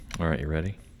All right, you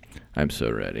ready? I'm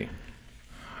so ready.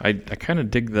 I kind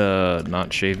of dig the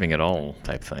not shaving at all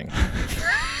type thing.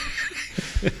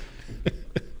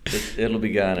 It'll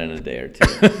be gone in a day or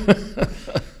two.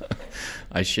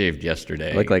 I shaved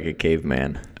yesterday. I look like a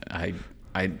caveman. I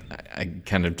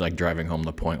kind of like driving home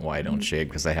the point why I don't shave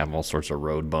because I have all sorts of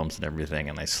road bumps and everything,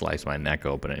 and I sliced my neck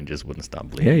open and it just wouldn't stop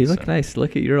bleeding. Yeah, you look nice.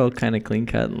 Look at you're all kind of clean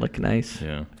cut and look nice.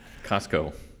 Yeah.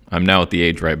 Costco. I'm now at the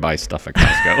age where I buy stuff at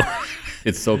Costco.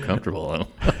 It's so comfortable.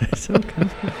 It's so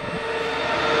comfortable.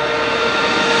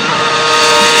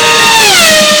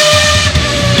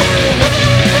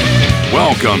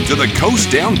 Welcome to the Coast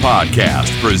Down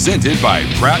Podcast, presented by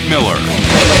Pratt Miller.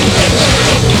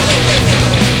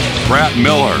 Pratt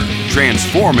Miller,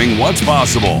 transforming what's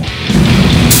possible.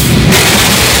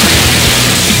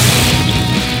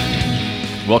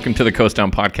 Welcome to the Coast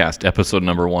Down Podcast, episode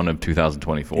number 1 of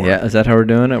 2024. Yeah, is that how we're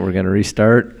doing it? We're going to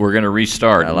restart? We're going to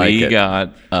restart. We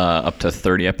got up to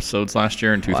 30 episodes last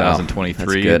year in 2023.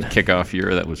 Wow, that's good. Kickoff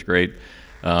year. That was great.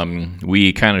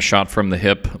 We kind of shot from the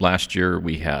hip last year.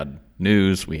 We had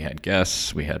news, we had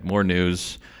guests, we had more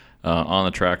news on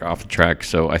the track, off the track.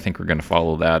 So I think we're going to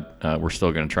follow that. We're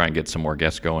still going to try and get some more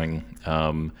guests going.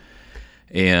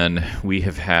 And we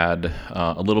have had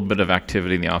a little bit of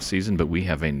activity in the off season, but we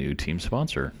have a new team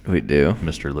sponsor. We do.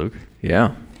 Mr. Luke.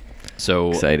 Yeah. So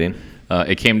exciting.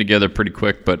 It came together pretty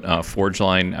quick, but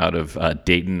Forgeline out of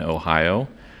Dayton, Ohio.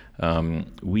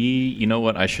 You know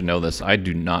what? I should know this. I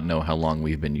do not know how long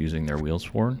we've been using their wheels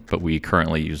for, but we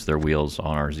currently use their wheels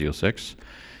on our Z06.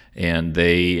 And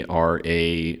they are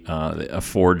a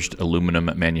forged aluminum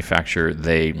manufacturer.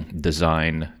 They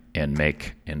design and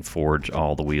make and forge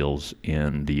all the wheels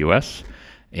in the U.S.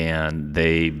 And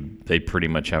they pretty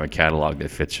much have a catalog that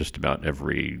fits just about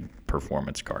every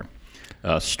performance car,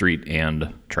 street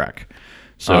and track.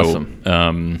 So,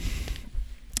 awesome.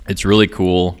 It's really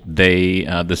cool.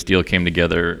 This deal came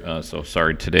together.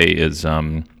 Today is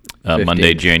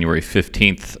Monday, January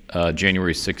 15th.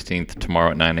 January 16th,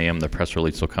 tomorrow at 9 a.m., the press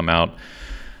release will come out.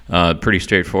 Pretty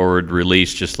straightforward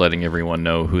release, just letting everyone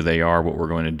know who they are, what we're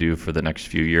going to do for the next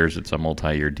few years. It's a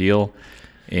multi-year deal.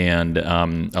 And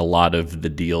a lot of the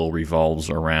deal revolves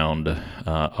around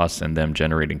us and them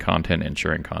generating content and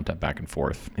sharing content back and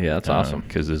forth. Yeah, that's awesome.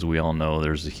 Because as we all know,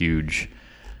 there's a huge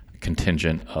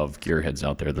contingent of gearheads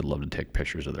out there that love to take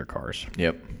pictures of their cars.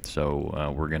 Yep.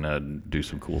 So we're going to do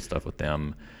some cool stuff with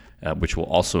them, which will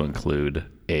also include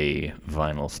a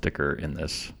vinyl sticker in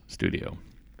this studio.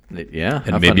 Yeah.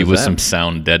 And maybe with some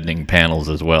sound deadening panels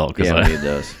as well. Yeah, we need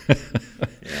those.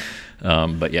 Yeah.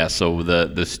 But yeah, so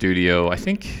the studio, I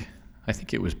think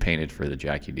it was painted for the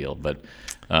Jackie deal, but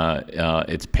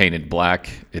it's painted black.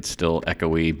 It's still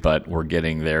echoey, but we're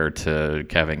getting there to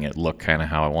having it look kind of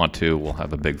how I want to. We'll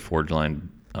have a big Forgeline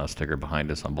sticker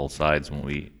behind us on both sides when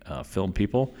we film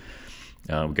people.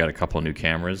 We've got a couple of new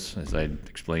cameras, as I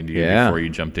explained to you before you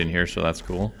jumped in here, so that's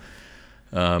cool.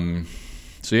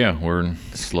 So yeah, we're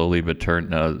slowly but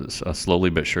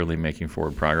surely making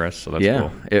forward progress. So that's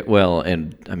cool.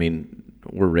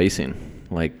 We're racing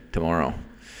like tomorrow.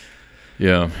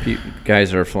 Yeah,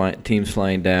 guys are teams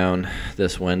flying down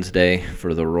this Wednesday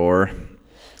for the Roar.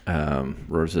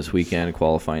 Roar's this weekend,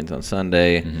 qualifying's on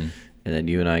Sunday, and then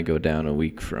you and I go down a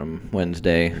week from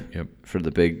Wednesday for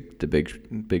the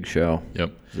big show.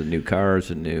 Yep, the new cars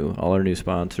and all our new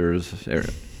sponsors.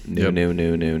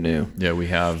 New. Yeah, we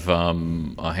have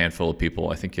a handful of people.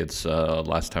 I think it's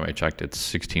last time I checked, it's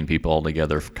 16 people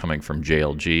altogether coming from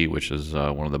JLG, which is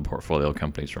one of the portfolio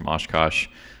companies from Oshkosh.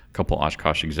 A couple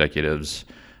Oshkosh executives.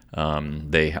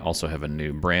 They also have a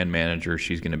new brand manager.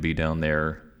 She's going to be down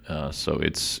there. So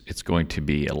it's going to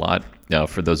be a lot.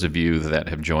 For those of you that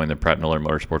have joined the Pratt Miller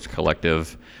Motorsports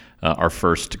Collective, our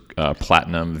first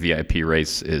platinum VIP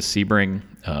race is Sebring.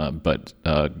 But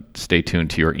stay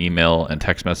tuned to your email and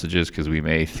text messages because we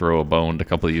may throw a bone to a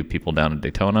couple of you people down in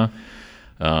Daytona.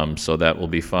 So that will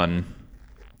be fun.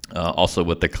 Also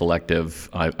with the collective,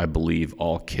 I believe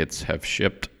all kits have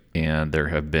shipped, and there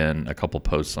have been a couple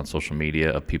posts on social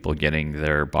media of people getting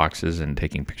their boxes and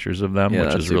taking pictures of them,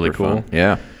 which is really cool. Fun.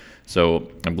 Yeah.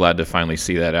 So I'm glad to finally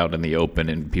see that out in the open,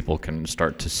 and people can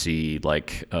start to see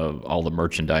all the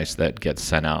merchandise that gets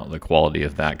sent out, the quality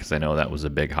of that, because I know that was a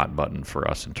big hot button for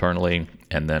us internally.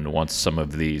 And then once some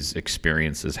of these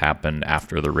experiences happen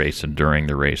after the race and during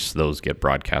the race, those get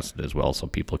broadcasted as well so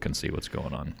people can see what's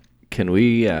going on. Can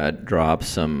we drop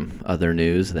some other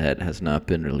news that has not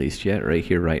been released yet right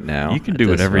here, right now? You can do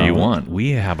whatever you want. We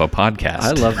have a podcast.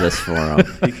 I love this forum.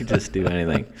 You can just do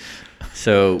anything.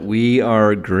 So we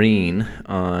are green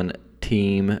on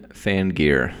Team Fan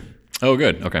Gear. Oh,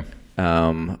 good. Okay.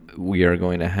 We are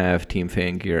going to have Team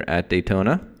Fan Gear at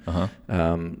Daytona.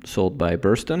 sold by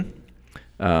Burston.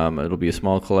 It'll be a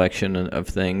small collection of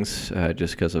things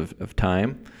just because of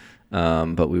time.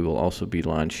 But we will also be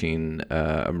launching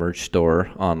a merch store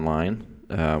online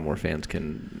where fans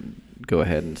can go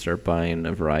ahead and start buying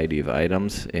a variety of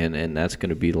items, and that's going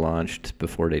to be launched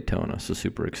before Daytona, so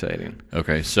super exciting.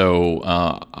 Okay, so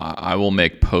I will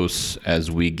make posts as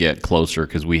we get closer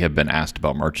because we have been asked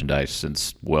about merchandise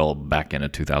since well back into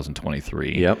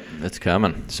 2023. Yep, it's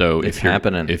coming. So it's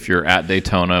happening. If you're at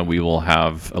Daytona, we will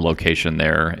have a location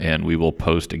there, and we will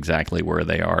post exactly where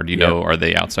they are. Do you know, are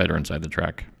they outside or inside the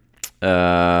track?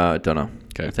 Don't know.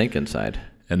 Okay. I think inside.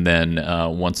 And then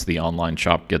once the online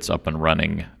shop gets up and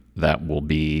running, that will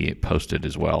be posted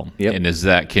as well. Yep.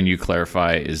 And can you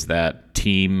clarify, is that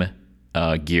team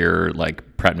gear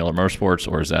like Pratt Miller Motorsports,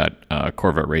 or is that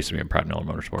Corvette Racing by Pratt Miller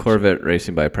Motorsports? Corvette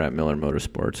Racing by Pratt Miller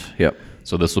Motorsports. Yep.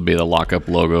 So this will be the lockup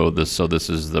logo. This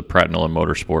is the Pratt Miller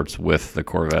Motorsports with the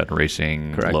Corvette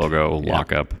Racing logo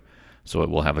lockup. So it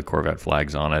will have the Corvette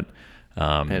flags on it.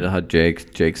 And it'll have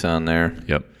Jake's on there.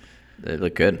 Yep. They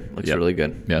look good. Looks really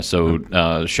good. Yeah, so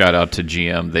shout out to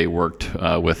GM. They worked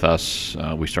with us.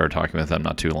 We started talking with them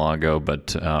not too long ago,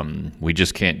 but we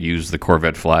just can't use the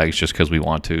Corvette flags just because we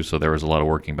want to. So there was a lot of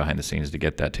working behind the scenes to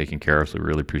get that taken care of. So we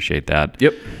really appreciate that.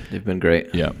 Yep, they've been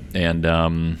great. Yeah, and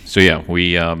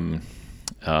we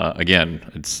again,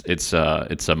 it's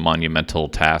a monumental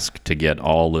task to get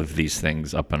all of these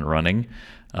things up and running,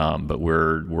 but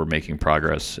we're making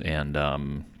progress, and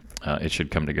it should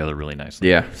come together really nicely.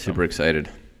 Yeah, super excited.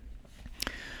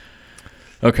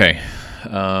 Okay.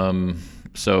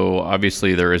 So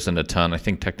obviously there isn't a ton. I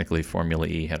think technically Formula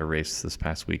E had a race this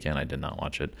past weekend. I did not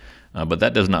watch it. But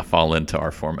that does not fall into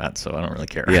our format, so I don't really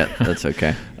care. Yeah, that's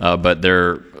okay. But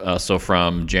so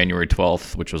from January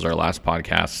 12th, which was our last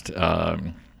podcast,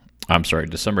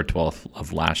 December 12th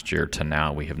of last year to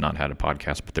now, we have not had a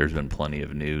podcast, but there's been plenty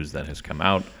of news that has come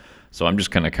out. So I'm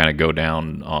just going to kind of go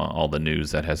down all the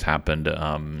news that has happened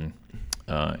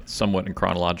somewhat in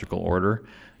chronological order,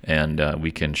 and we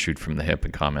can shoot from the hip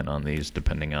and comment on these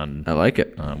depending on I like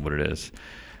it. What it is.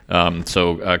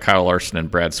 So Kyle Larson and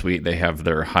Brad Sweet, they have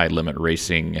their High Limit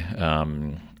Racing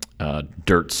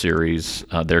dirt series.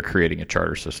 They're creating a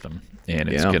charter system, and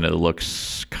it's going to look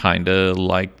kind of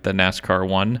like the NASCAR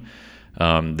one.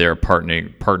 They're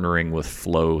partnering with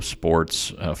Flow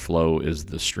Sports. Flow is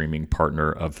the streaming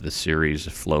partner of the series.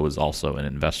 Flow is also an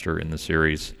investor in the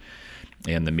series.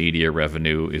 And the media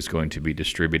revenue is going to be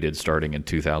distributed starting in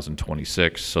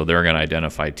 2026. So they're going to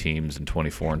identify teams in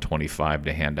 24 and 25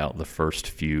 to hand out the first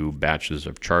few batches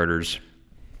of charters.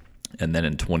 And then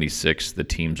in 26, the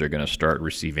teams are going to start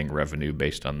receiving revenue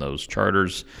based on those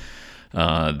charters.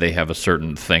 They have a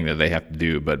certain thing that they have to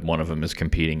do, but one of them is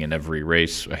competing in every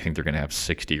race. I think they're going to have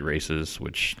 60 races,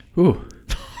 which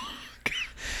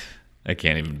I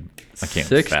can't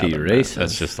 60 races.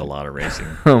 That's just a lot of racing.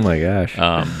 Oh my gosh.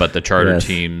 But the charter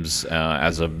teams,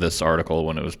 as of this article,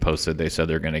 when it was posted, they said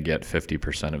they're going to get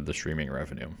 50% of the streaming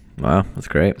revenue. Wow, that's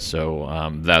great. So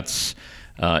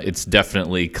it's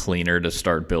definitely cleaner to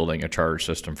start building a charter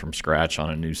system from scratch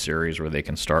on a new series where they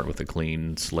can start with a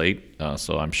clean slate.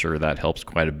 So I'm sure that helps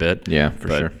quite a bit. Yeah, for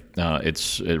sure.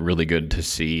 It's really good to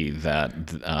see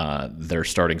that they're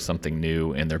starting something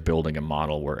new and they're building a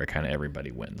model where kind of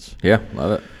everybody wins. Yeah,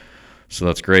 love it. So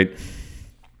that's great.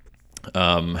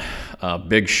 A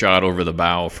big shot over the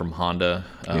bow from Honda.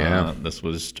 This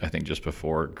was, I think, just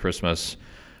before Christmas.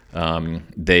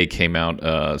 They came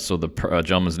out, so the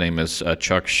gentleman's name is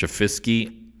Chuck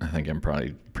Shafisky. I think I'm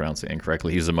probably pronouncing it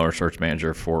incorrectly. He's the motorsports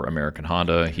manager for American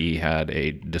Honda. He had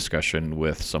a discussion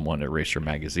with someone at Racer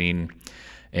Magazine,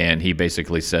 and he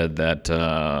basically said that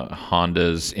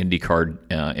Honda's IndyCar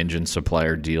engine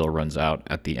supplier deal runs out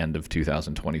at the end of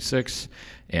 2026,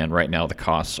 and right now the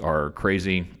costs are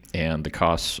crazy, and the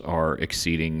costs are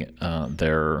exceeding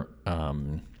their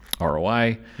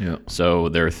ROI. Yeah. So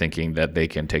they're thinking that they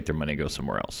can take their money and go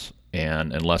somewhere else.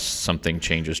 And unless something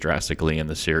changes drastically in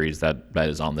the series, that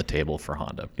is on the table for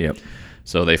Honda. Yep.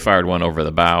 So they fired one over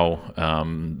the bow.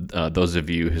 Those of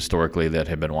you historically that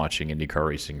have been watching IndyCar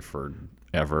racing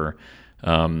forever,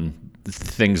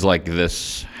 things like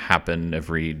this happen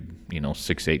every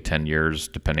 6, 8, 10 years,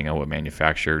 depending on what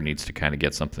manufacturer needs to kind of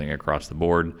get something across the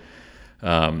board.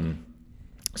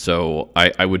 So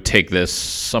I would take this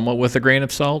somewhat with a grain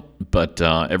of salt, but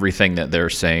everything that they're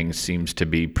saying seems to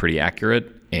be pretty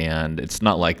accurate. And it's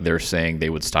not like they're saying they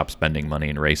would stop spending money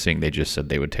in racing. They just said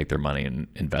they would take their money and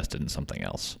invest it in something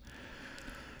else.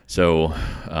 So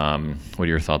what are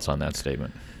your thoughts on that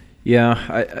statement?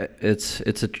 Yeah, it's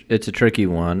a tricky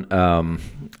one.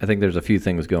 I think there's a few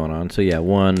things going on. So yeah,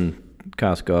 one,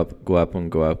 costs go up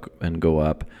and go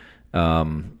up.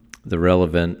 The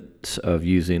relevance of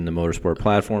using the motorsport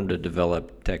platform to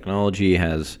develop technology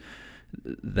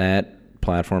that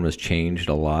platform has changed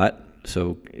a lot.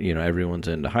 So, everyone's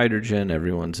into hydrogen,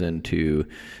 everyone's into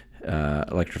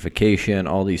electrification,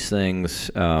 all these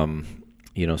things. So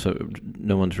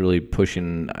no one's really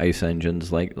pushing ICE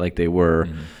engines like they were.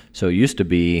 Mm-hmm. So it used to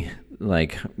be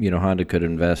like, Honda could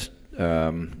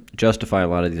justify a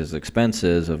lot of these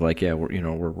expenses of like,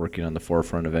 we're working on the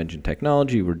forefront of engine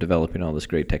technology. We're developing all this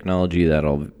great technology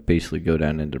that'll basically go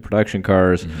down into production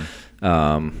cars.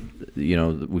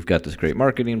 Mm-hmm. We've got this great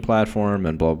marketing platform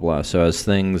and blah, blah. So as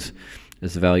the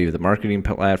value of the marketing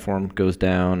platform goes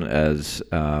down, as,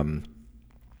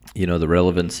 the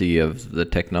relevancy of the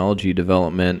technology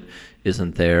development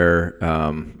isn't there,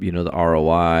 the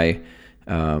ROI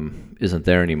isn't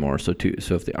there anymore. So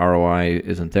if the ROI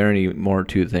isn't there anymore,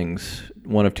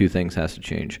 one of two things has to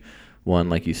change. One,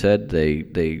 like you said,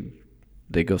 they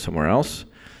go somewhere else.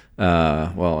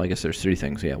 Well, I guess there's three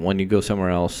things. Yeah. One, you go somewhere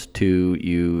else. Two,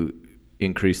 you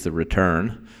increase the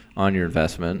return on your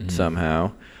investment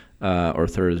somehow. Or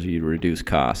third is you reduce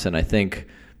costs. And I think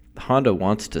Honda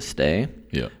wants to stay.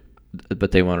 Yeah.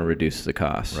 But they want to reduce the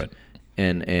costs. Right.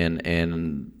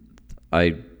 And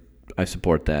I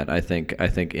support that. I think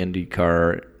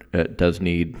IndyCar does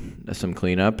need some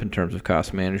cleanup in terms of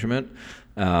cost management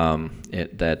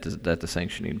that the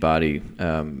sanctioning body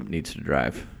needs to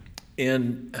drive.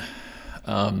 And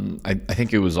I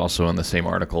think it was also in the same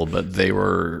article, but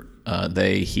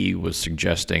he was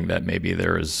suggesting that maybe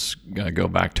there is going to go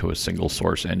back to a single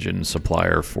source engine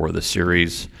supplier for the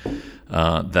series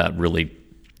that really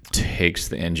takes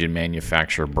the engine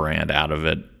manufacturer brand out of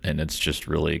it, and it's just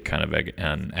really kind of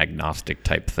an agnostic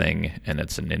type thing, and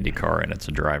it's an IndyCar, and it's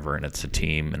a driver, and it's a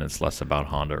team, and it's less about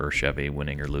Honda or Chevy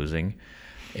winning or losing,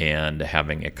 and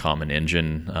having a common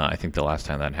engine. I think the last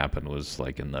time that happened was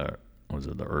like in the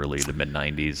early to mid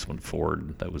 90s when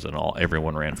Ford, that was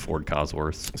everyone ran Ford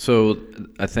Cosworths. So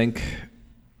I think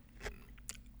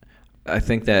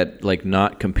that like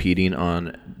not competing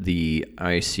on the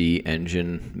IC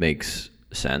engine makes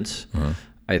sense. Uh-huh.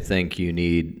 I think you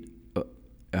need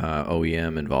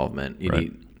OEM involvement.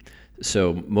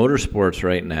 So motorsports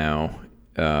right now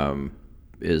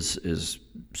is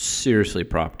seriously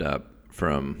propped up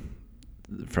from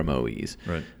OEs,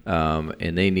 right?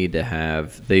 And they need to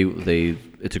have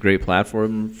it's a great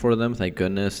platform for them. Thank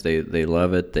goodness they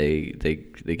love it. They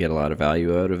get a lot of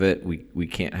value out of it. We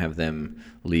can't have them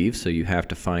leave. So you have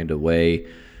to find a way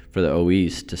for the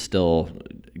OEs to still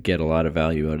get a lot of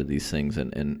value out of these things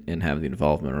and have the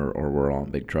involvement, or we're all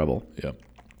in big trouble. Yeah.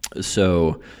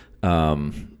 So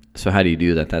how do you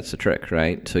do that? That's the trick,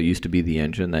 right? So it used to be the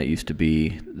engine, that used to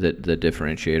be the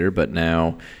differentiator, but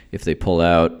now if they pull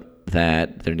out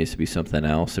that, there needs to be something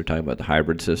else. They're talking about the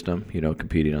hybrid system,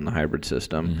 competing on the hybrid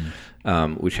system,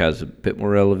 which has a bit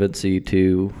more relevancy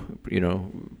to,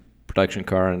 production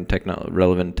car and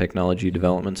relevant technology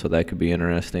development. So that could be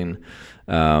interesting.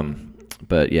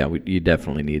 But yeah, you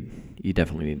definitely need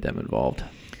them involved.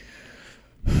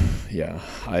 Yeah,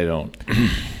 I don't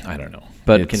know.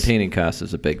 But containing costs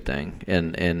is a big thing,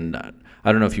 and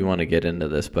I don't know if you want to get into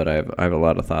this, but I have a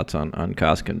lot of thoughts on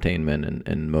cost containment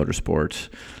and motorsports,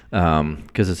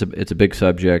 because it's a big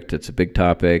subject, it's a big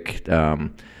topic.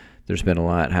 There's been a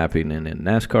lot happening in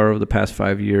NASCAR over the past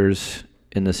 5 years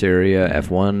in this area,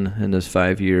 F1 in this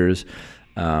 5 years.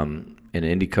 In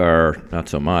IndyCar, not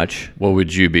so much. Well,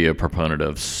 would you be a proponent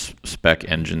of spec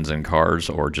engines in cars,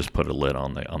 or just put a lid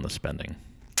on the spending?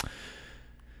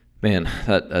 Man,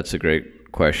 that's a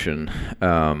great question.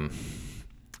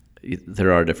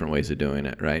 There are different ways of doing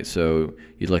it, right? So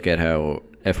you look at how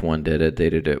F1 did it. They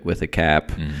did it with a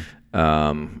cap.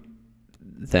 Mm-hmm.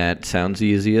 That sounds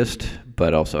easiest,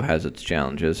 but also has its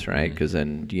challenges, right? Because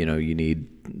then you need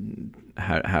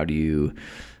how do you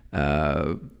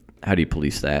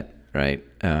police that? Right.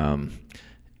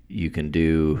 You can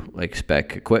do like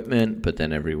spec equipment, but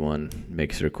then everyone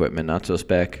makes their equipment not so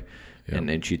spec,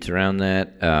 and cheats around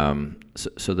that.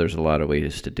 So there's a lot of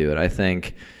ways to do it. I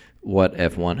think what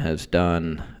F1 has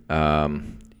done,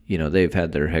 they've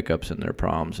had their hiccups and their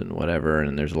problems and whatever,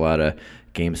 and there's a lot of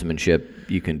gamesmanship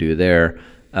you can do there.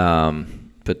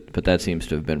 But that seems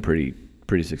to have been pretty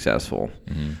successful.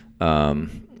 Mm-hmm.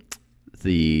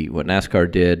 What NASCAR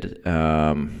did,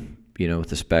 with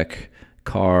the spec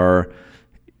car,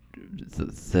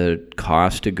 the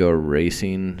cost to go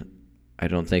racing, I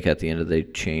don't think at the end of the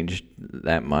day changed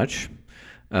that much.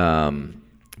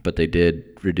 But they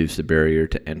did reduce the barrier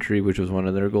to entry, which was one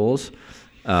of their goals.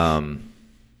 And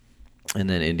then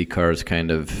IndyCar is kind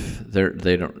of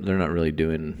they're not really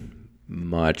doing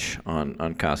much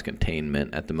on cost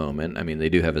containment at the moment. I mean, they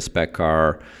do have a spec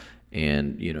car,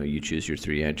 and you choose your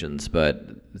 3 engines, but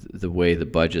the way the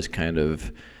budgets kind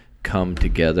of come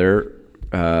together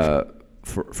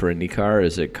for IndyCar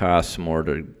is it costs more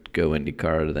to go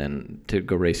IndyCar than to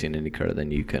go racing IndyCar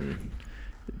than you can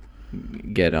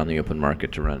get on the open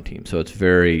market to run a team. So it's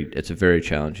a very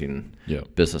challenging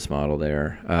business model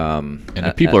there. And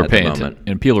if people are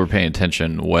paying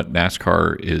attention, what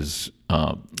NASCAR is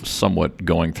somewhat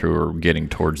going through or getting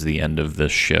towards the end of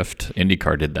this shift.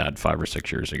 IndyCar did that 5 or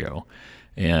 6 years ago,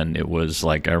 and it was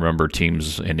like I remember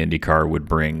teams in IndyCar would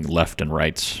bring left and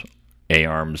rights,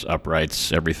 A-arms,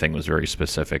 uprights. Everything was very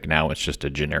specific. Now it's just a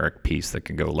generic piece that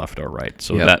can go left or right.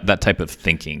 So that type of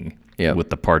thinking with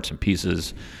the parts and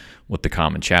pieces, with the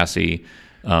common chassis.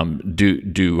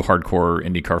 Do hardcore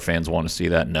IndyCar fans want to see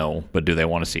that? No. But do they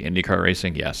want to see IndyCar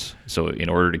racing? Yes. So in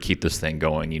order to keep this thing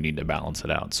going, you need to balance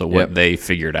it out. So what they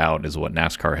figured out is what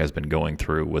NASCAR has been going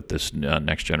through with this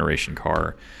next generation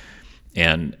car.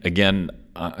 And again,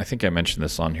 I think I mentioned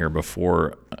this on here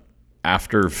before.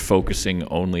 After focusing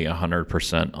only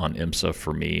 100% on IMSA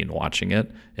for me and watching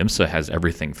it, IMSA has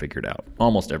everything figured out,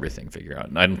 almost everything figured out.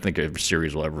 And I don't think a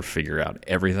series will ever figure out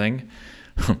everything.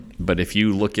 But if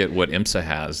you look at what IMSA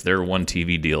has, they're one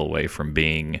TV deal away from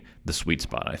being the sweet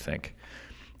spot, I think.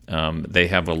 They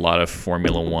have a lot of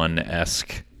Formula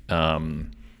One-esque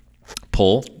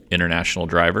pull, international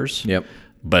drivers,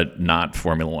 but not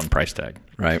Formula One price tag.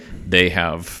 Right. They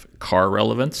have car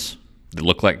relevance. They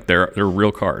look like they're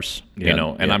real cars, and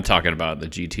I'm talking about the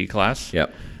GT class.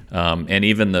 And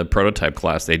even the prototype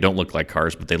class, they don't look like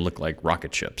cars, but they look like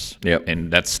rocket ships. And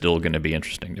that's still going to be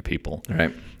interesting to people.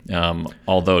 Right.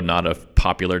 Although not a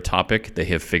popular topic, they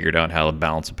have figured out how to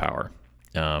balance power.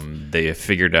 They have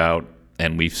figured out,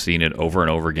 and we've seen it over and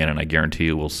over again, and I guarantee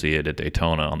you we'll see it at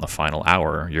Daytona on the final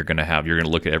hour. You're going to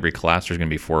look at every class. There's going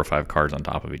to be 4 or 5 cars on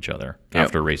top of each other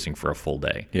after racing for a full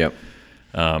day.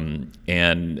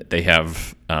 And they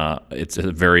have it's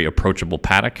a very approachable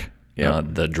paddock.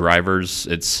 The drivers,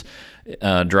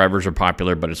 drivers are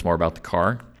popular, but it's more about the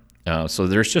car. So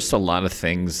there's just a lot of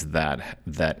things that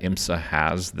IMSA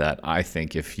has that I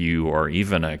think if you are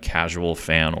even a casual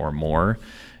fan or more,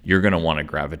 you're going to want to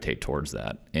gravitate towards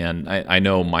that. And I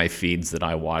know my feeds that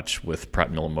I watch with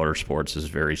Pratt Mill Motorsports is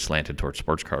very slanted towards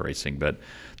sports car racing, but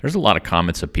there's a lot of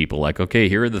comments of people like, okay,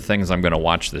 here are the things I'm going to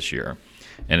watch this year.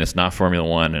 And it's not Formula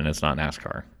One and it's not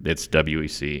NASCAR. It's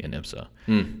WEC and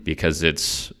IMSA because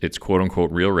it's quote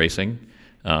unquote real racing.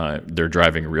 They're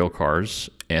driving real cars,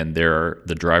 and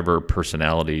the driver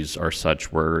personalities are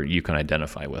such where you can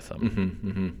identify with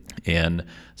them. And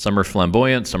some are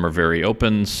flamboyant, some are very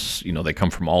open. They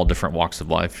come from all different walks of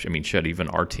life. I mean, even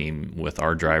our team with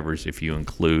our drivers, if you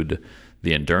include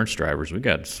the endurance drivers, we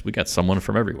got someone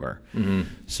from everywhere.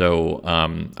 So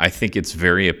I think it's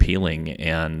very appealing,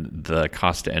 and the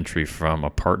cost to entry from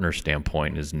a partner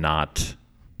standpoint is not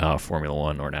Formula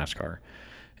One or NASCAR.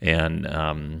 And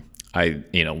I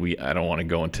don't want to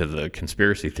go into the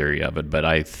conspiracy theory of it, but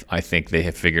I think they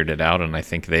have figured it out, and I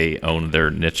think they own their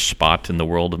niche spot in the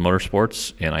world of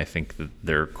motorsports, and I think that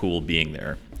they're cool being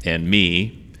there. And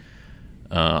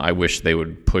I wish they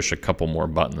would push a couple more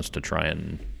buttons to try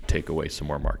and take away some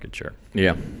more market share.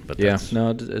 But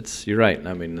no, you're right.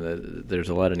 I mean, there's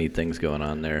a lot of neat things going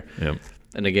on there.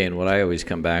 And again, what I always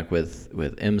come back with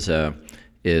IMSA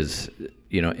is,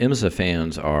 IMSA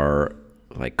fans are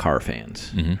like car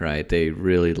fans, right? They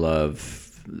really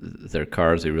love their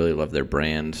cars. They really love their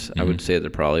brands. I would say they're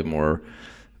probably more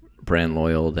brand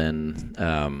loyal than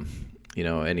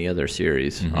any other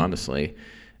series, honestly.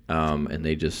 And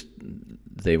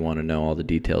they want to know all the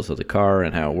details of the car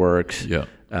and how it works.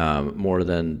 More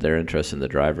than their interest in the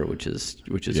driver, which is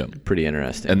pretty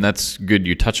interesting. And that's good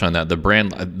you touch on that. The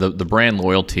brand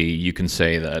loyalty, you can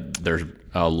say that there's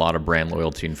a lot of brand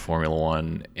loyalty in Formula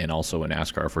One and also in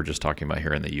NASCAR if we're just talking about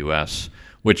here in the U.S.,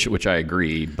 which I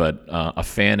agree. But a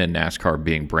fan in NASCAR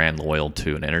being brand loyal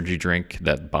to an energy drink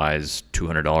that buys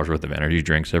 $200 worth of energy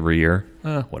drinks every year,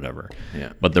 whatever.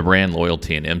 But the brand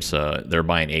loyalty in IMSA, they're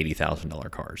buying $80,000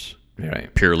 cars.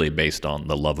 Purely based on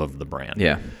the love of the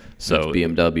brand. So it's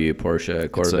BMW,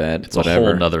 Porsche, Corvette, it's a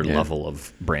whole nother level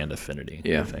of brand affinity.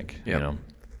 I think.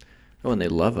 Oh, and they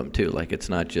love them too. Like it's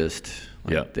not just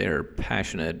they're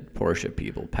passionate Porsche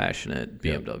people, passionate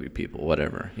BMW people,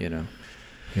 whatever.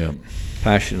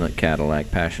 Passionate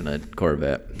Cadillac, passionate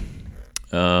Corvette.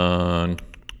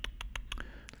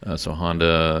 So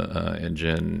Honda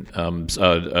engine.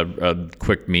 A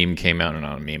quick meme came out, or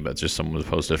not a meme, but just someone was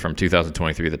posted from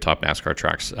 2023, the top NASCAR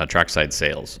trackside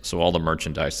sales. So all the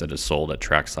merchandise that is sold at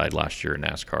trackside last year in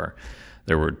NASCAR,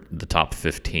 there were the top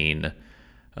 15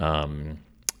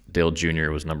 Dale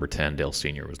Jr. was number 10. Dale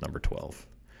Sr. was number 12.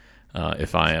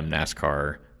 If I am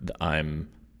NASCAR, I'm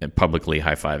publicly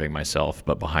high-fiving myself,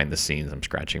 but behind the scenes, I'm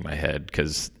scratching my head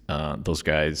because those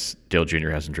guys, Dale Jr.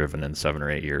 hasn't driven in 7 or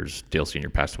 8 years. Dale Sr.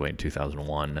 passed away in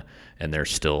 2001, and they're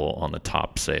still on the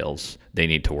top sales. They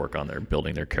need to work on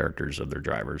building their characters of their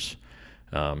drivers.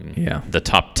 The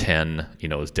top 10,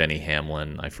 is Denny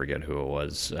Hamlin. I forget who it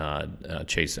was.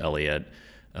 Chase Elliott,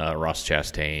 Ross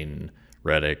Chastain,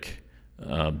 Reddick,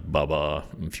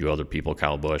 Bubba, a few other people,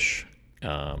 Kyle Busch,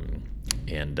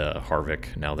 and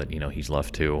Harvick, now that he's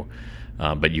left too.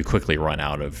 But you quickly run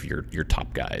out of your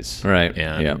top guys. Right.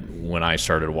 And when I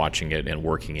started watching it and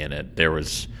working in it, there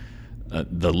was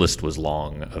the list was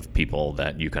long of people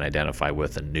that you can identify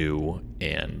with and knew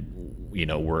and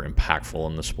were impactful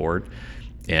in the sport.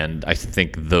 And I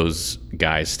think those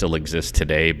guys still exist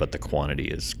today, but the quantity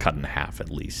is cut in half at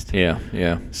least.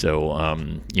 Yeah. So,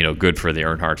 good for the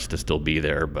Earnhardts to still be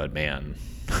there, but man,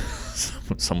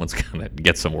 someone's going to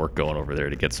get some work going over there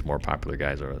to get some more popular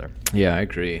guys over there. Yeah, I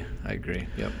agree.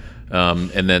 Yep.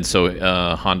 And then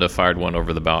Honda fired one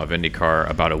over the bow of IndyCar.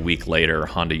 About a week later,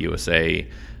 Honda USA,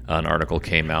 an article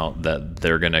came out that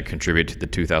they're going to contribute to the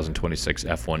 2026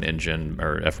 F1 engine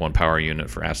or F1 power unit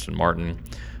for Aston Martin.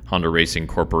 Honda Racing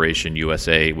Corporation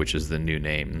USA, which is the new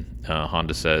name.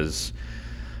 Honda says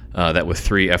that with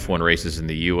 3 F1 races in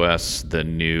the U.S., the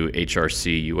new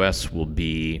HRC US will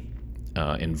be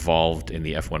involved in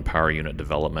the F1 power unit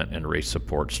development and race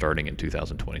support starting in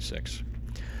 2026.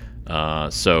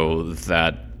 So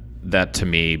that to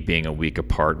me, being a week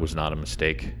apart, was not a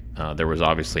mistake. There was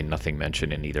obviously nothing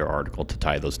mentioned in either article to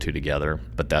tie those two together,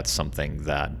 but that's something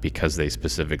that, because they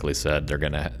specifically said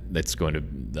it's going to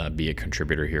be a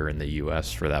contributor here in the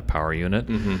U.S. for that power unit,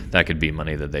 that could be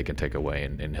money that they can take away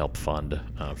and help fund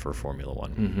for Formula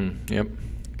One. Mm-hmm. Yep.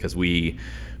 Because we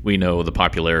know the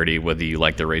popularity, whether you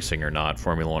like the racing or not.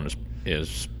 Formula One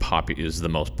is the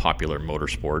most popular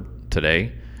motorsport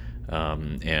today,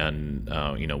 and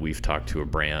we've talked to a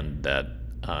brand that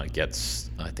gets,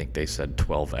 I think they said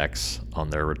 12x on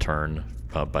their return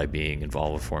by being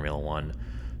involved with Formula One.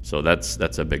 So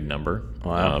that's a big number,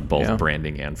 both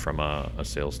branding and from a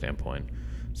sales standpoint.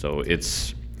 So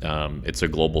it's a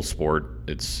global sport.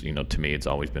 It's to me, it's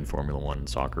always been Formula One and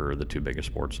soccer are the two biggest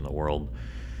sports in the world.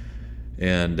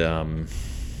 And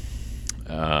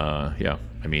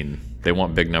I mean, they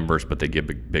want big numbers, but they give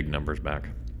big numbers back.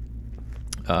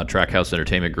 Trackhouse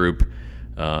Entertainment Group.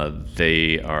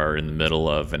 They are in the middle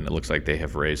of, and it looks like they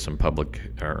have raised some public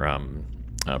or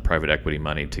private equity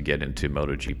money to get into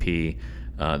MotoGP.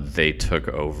 They took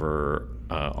over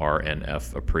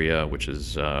RNF Aprilia, which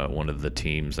is one of the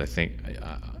teams. I think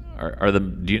are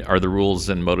the rules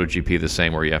in MotoGP the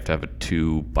same, where you have to have a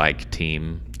 2-bike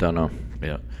team? Don't know.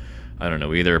 Yeah, I don't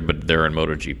know either. But they're in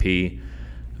MotoGP.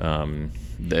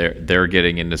 They're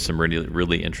getting into some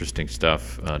really interesting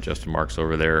stuff. Justin Marks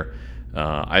over there.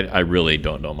 I really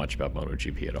don't know much about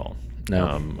MotoGP at all.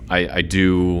 No. I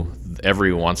do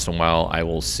every once in a while. I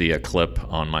will see a clip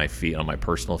on my feed, on my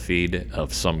personal feed,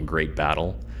 of some great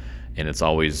battle, and it's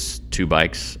always 2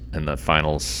 bikes in the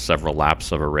final several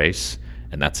laps of a race,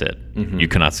 and that's it. Mm-hmm. You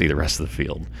cannot see the rest of the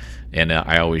field. And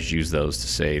I always use those to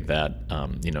say that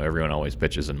everyone always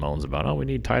bitches and moans about, we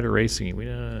need tighter racing.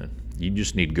 You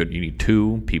just need you need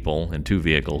 2 people and 2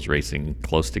 vehicles racing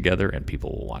close together, and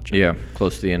people will watch it. Yeah,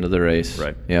 close to the end of the race.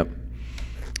 Right. Yep.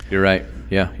 You're right.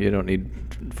 Yeah, you don't need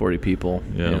 40 people.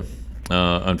 Yeah.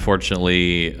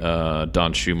 Unfortunately,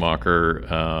 Don Schumacher,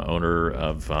 owner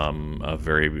of a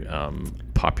very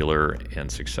popular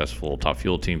and successful Top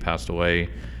Fuel team, passed away.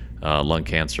 Lung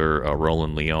cancer.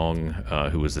 Roland Leong,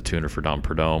 who was the tuner for Dom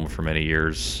Prudhomme for many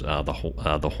years, the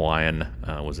Hawaiian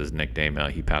was his nickname.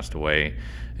 He passed away,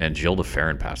 and Gilles de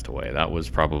Ferran passed away. That was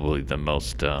probably the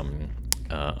most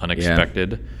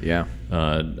unexpected. Yeah.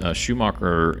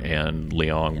 Schumacher and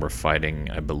Leong were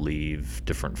fighting, I believe,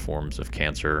 different forms of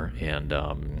cancer, and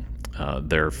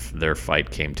their fight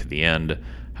came to the end.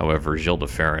 However, Gilles de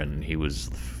Ferran, he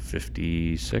was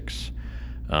 56.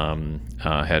 He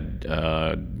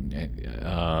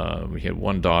had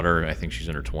one daughter. I think she's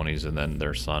in her 20s, and then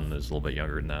their son is a little bit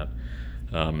younger than that.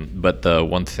 But the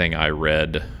one thing I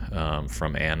read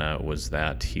from Anna was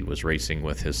that he was racing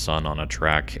with his son on a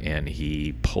track, and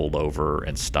he pulled over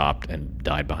and stopped and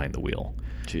died behind the wheel.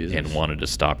 Jesus. And wanted to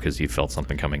stop because he felt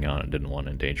something coming on and didn't want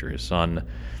to endanger his son.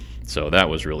 So that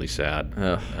was really sad.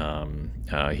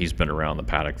 He's been around the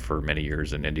paddock for many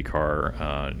years in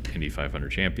IndyCar, Indy 500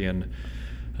 champion.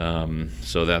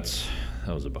 So that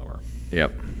was a bummer.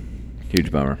 Yep.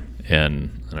 Huge bummer. And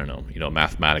I don't know,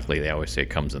 mathematically they always say it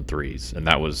comes in threes, and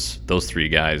those 3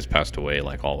 guys passed away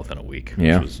like all within a week,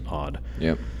 Yeah. which was odd.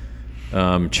 Yep.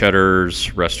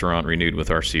 Cheddar's restaurant renewed with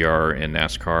RCR and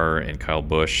NASCAR, and Kyle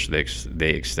Busch, they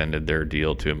extended their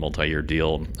deal to a multi-year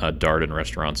deal. Darden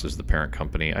Restaurants is the parent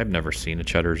company. I've never seen a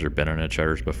Cheddar's or been in a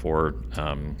Cheddar's before,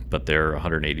 but they're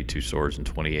 182 stores in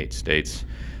 28 states.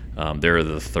 They're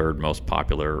the 3rd most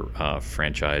popular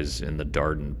franchise in the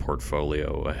Darden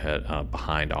portfolio,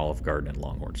 behind Olive Garden and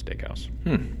Longhorn Steakhouse.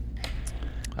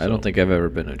 I don't think I've ever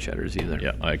been to Cheddar's either.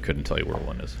 Yeah, I couldn't tell you where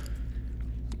one is,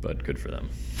 but good for them.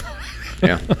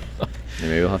 Yeah.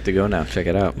 Maybe we'll have to go now. Check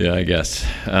it out. Yeah, I guess.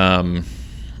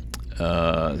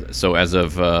 So as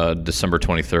of December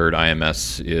 23rd,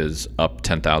 IMS is up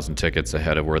 10,000 tickets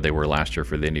ahead of where they were last year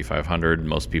for the Indy 500.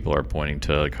 Most people are pointing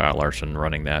to Kyle Larson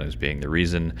running that as being the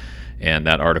reason. And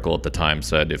that article at the time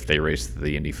said if they raced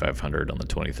the Indy 500 on the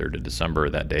 23rd of December,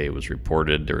 that day it was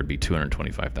reported there would be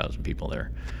 225,000 people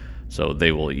there. So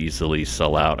they will easily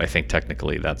sell out. I think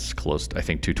technically that's close. I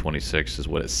think 226 is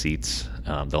what it seats.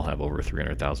 They'll have over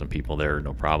 300,000 people there,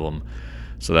 no problem.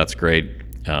 So that's great.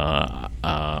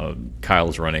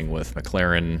 Kyle's running with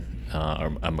McLaren,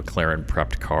 a McLaren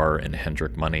prepped car and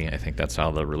Hendrick money. I think that's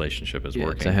how the relationship is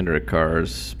working. It's a Hendrick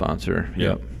Cars sponsor.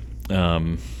 Yep.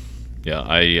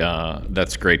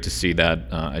 That's great to see that.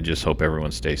 I just hope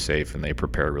everyone stays safe and they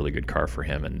prepare a really good car for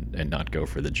him and not go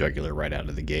for the jugular right out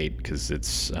of the gate, because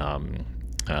it's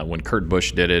when Kurt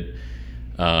Busch did it,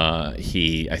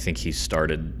 I think he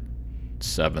started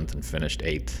 7th and finished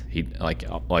 8th. He like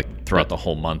throughout the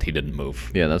whole month he didn't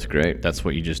move. Yeah, that's great. That's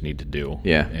what you just need to do.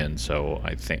 Yeah. And so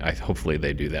hopefully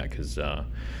they do that, because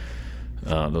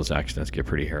those accidents get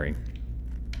pretty hairy.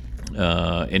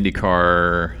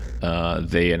 IndyCar,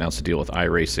 they announced a deal with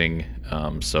iRacing.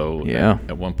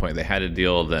 At one point they had a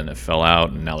deal, then it fell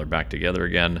out, and now they're back together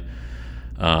again.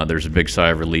 There's a big sigh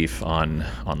of relief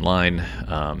online.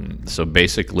 So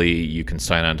basically, you can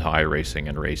sign on to iRacing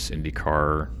and race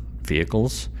IndyCar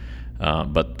vehicles,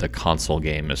 but the console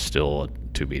game is still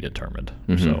to be determined.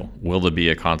 Mm-hmm. So will there be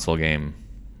a console game?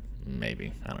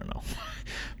 Maybe. I don't know.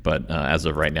 But as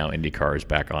of right now, IndyCar is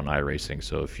back on iRacing.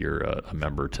 So if you're a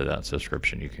member to that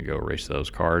subscription, you can go race those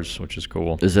cars, which is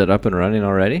cool. Is it up and running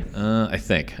already? I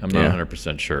think. I'm not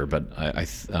 100% sure, but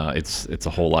it's a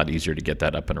whole lot easier to get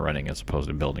that up and running as opposed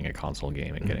to building a console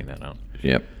game and getting that out.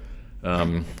 Yep.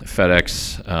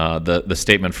 FedEx, the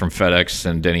statement from FedEx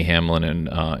and Denny Hamlin in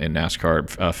NASCAR,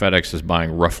 FedEx is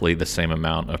buying roughly the same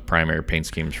amount of primary paint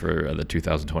schemes for the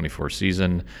 2024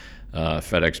 season.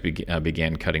 FedEx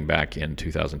began cutting back in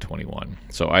 2021.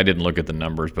 So I didn't look at the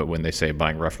numbers, but when they say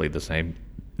buying roughly the same,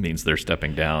 means they're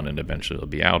stepping down and eventually they'll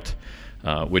be out,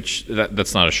 which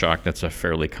that's not a shock. That's a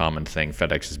fairly common thing.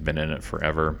 FedEx has been in it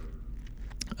forever.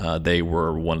 They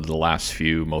were one of the last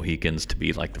few Mohicans to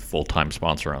be like the full-time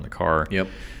sponsor on the car. Yep.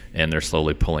 And they're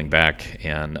slowly pulling back.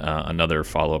 And another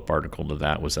follow-up article to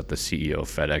that was that the CEO of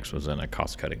FedEx was in a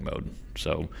cost-cutting mode.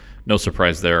 So no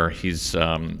surprise there. He's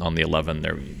on the 11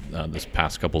 there. This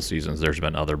past couple seasons, there's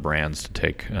been other brands to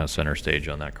take center stage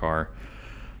on that car.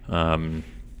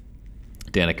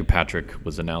 Danica Patrick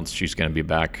was announced she's going to be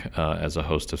back as a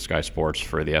host of Sky Sports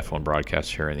for the F1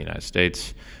 broadcast here in the United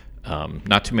States.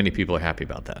 Not too many people are happy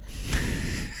about that.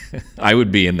 I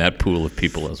would be in that pool of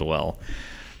people as well.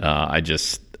 I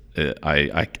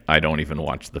don't even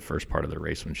watch the first part of the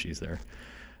race when she's there.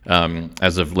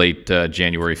 As of late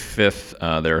January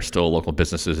 5th, there are still local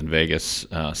businesses in Vegas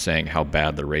saying how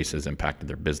bad the race has impacted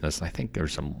their business. I think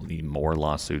there's some more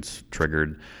lawsuits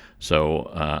triggered.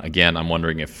 So again, I'm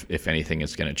wondering if anything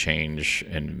is going to change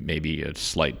and maybe a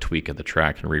slight tweak of the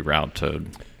track and reroute to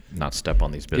not step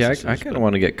on these businesses. Yeah, I kind of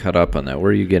want to get caught up on that.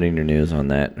 Where are you getting your news on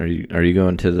that? Are you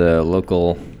going to the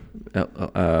local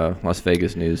Las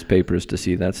Vegas newspapers to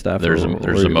see that stuff? There's a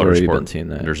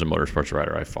motorsports motorsports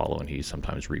writer I follow, and he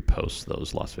sometimes reposts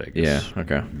those Las Vegas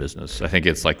business. I think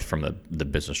it's like from the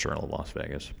Business Journal of Las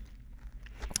Vegas.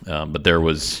 But there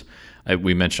was,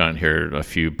 we mentioned on here a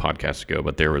few podcasts ago,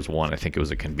 but there was one, I think it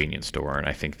was a convenience store, and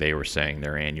I think they were saying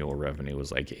their annual revenue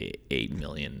was like $8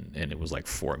 million, and it was like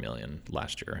 $4 million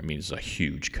last year. I mean, it's a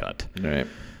huge cut. Right.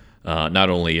 Not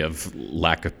only of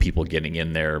lack of people getting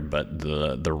in there, but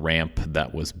the ramp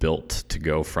that was built to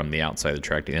go from the outside of the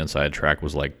track to the inside of the track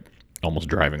was like almost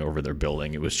driving over their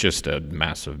building. It was just a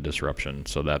massive disruption.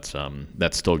 So that's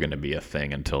still going to be a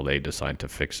thing until they decide to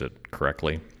fix it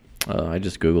correctly. I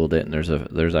just Googled it, and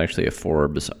there's actually a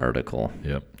Forbes article.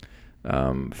 Yep.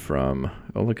 From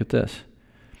look at this,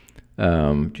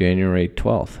 January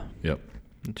 12th. Yep.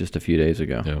 Just a few days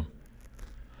ago.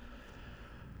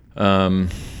 Yeah.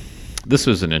 This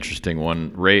was an interesting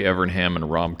one. Ray Evernham and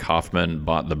Rob Kaufman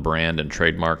bought the brand and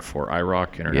trademark for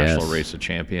IROC, International Yes. Race of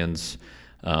Champions.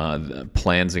 The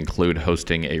plans include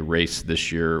hosting a race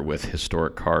this year with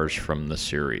historic cars from the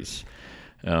series.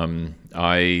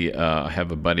 I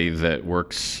have a buddy that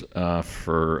works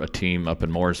for a team up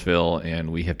in Mooresville,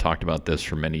 and we have talked about this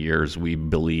for many years. We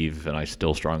believe, and I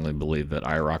still strongly believe, that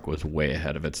IROC was way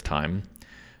ahead of its time.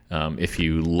 If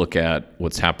you look at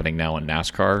what's happening now in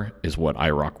NASCAR, is what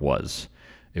IROC was.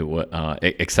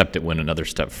 Except it went another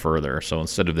step further. So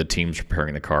instead of the teams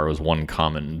preparing the car, it was one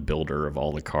common builder of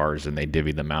all the cars, and they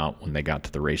divvied them out when they got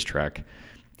to the racetrack.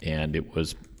 And it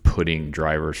was putting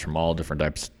drivers from all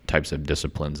different types of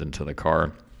disciplines into the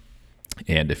car.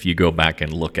 And if you go back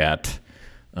and look at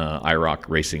IROC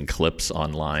racing clips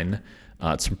online,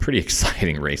 it's some pretty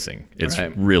exciting racing. It's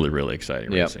really, really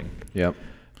exciting racing. Yep.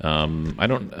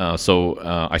 I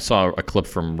saw a clip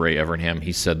from Ray Evernham.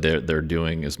 He said they're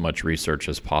doing as much research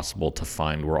as possible to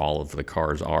find where all of the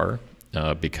cars are,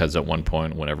 because at one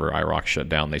point, whenever IROC shut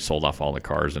down, they sold off all the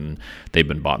cars, and they've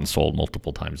been bought and sold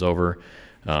multiple times over.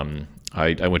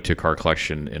 I went to a car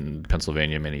collection in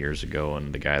Pennsylvania many years ago,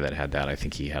 and the guy that had that, I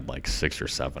think he had like 6 or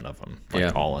 7 of them,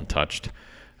 all untouched.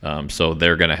 So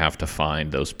they're going to have to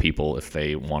find those people if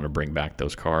they want to bring back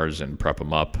those cars and prep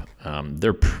them up.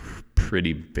 They're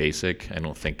pretty basic. I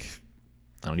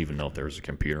don't even know if there was a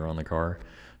computer on the car.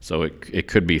 So it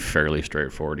could be fairly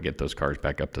straightforward to get those cars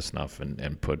back up to snuff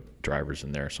and put drivers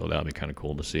in there. So that'll be kind of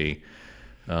cool to see.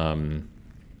 Rowdy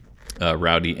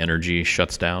Energy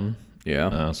shuts down.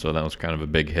 Yeah. So that was kind of a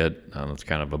big hit. That's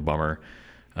kind of a bummer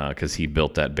because he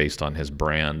built that based on his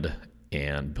brand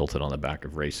and built it on the back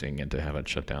of racing, and to have it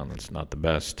shut down, that's not the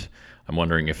best. I'm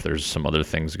wondering if there's some other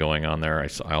things going on there.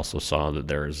 I also saw that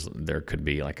there could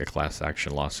be like a class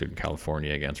action lawsuit in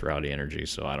California against Rowdy Energy.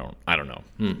 So I don't know,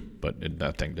 but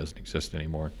that thing doesn't exist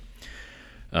anymore.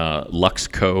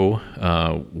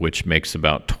 Luxco, which makes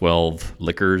about 12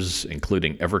 liquors,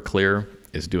 including Everclear,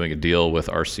 is doing a deal with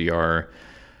RCR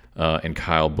and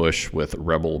Kyle Busch with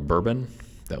Rebel Bourbon.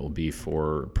 That will be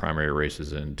for primary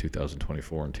races in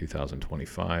 2024 and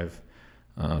 2025.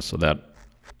 So that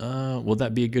will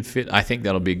that be a good fit? I think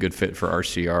that'll be a good fit for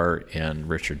RCR and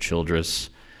Richard Childress.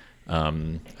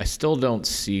 I still don't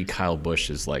see Kyle Busch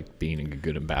as like being a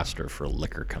good ambassador for a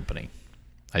liquor company.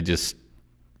 I just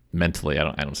mentally I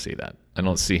don't see that. I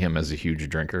don't see him as a huge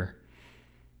drinker,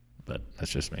 but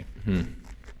that's just me.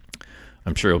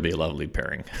 I'm sure it'll be a lovely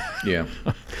pairing. Yeah.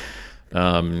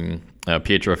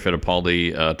 Pietro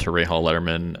Fittipaldi, Terrell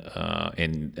Letterman,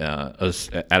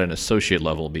 at an associate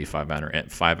level will be 5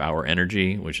 Hour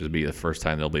Energy, which will be the first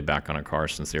time they'll be back on a car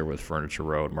since they were with Furniture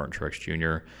Road, Martin Truex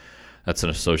Jr. That's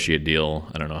an associate deal.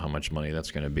 I don't know how much money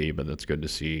that's going to be, but that's good to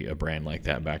see a brand like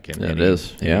that back in. It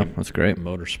is. Yeah, that's great.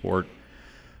 Motorsport.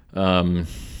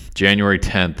 January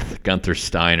 10th, Gunther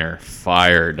Steiner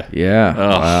fired. Yeah.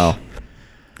 Wow.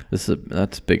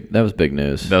 That's big. That was big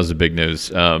news. That was a big news.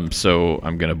 So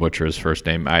I'm going to butcher his first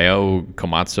name. Io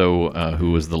Komatsu,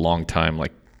 who was the longtime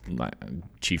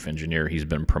chief engineer, he's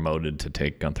been promoted to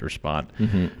take Gunther's spot.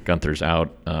 Gunther's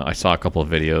out. I saw a couple of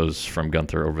videos from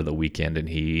Gunther over the weekend, and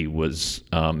he was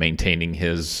maintaining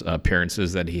his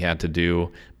appearances that he had to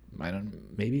do.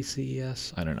 Maybe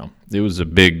CES. I don't know. It was a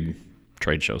big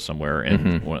trade show somewhere,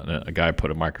 and a guy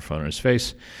put a microphone in his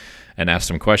face and asked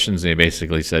him questions, and he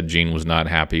basically said Gene was not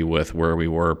happy with where we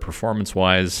were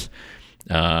performance-wise.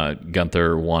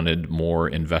 Gunther wanted more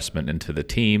investment into the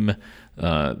team.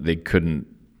 They couldn't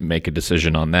make a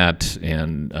decision on that,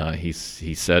 and he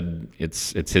said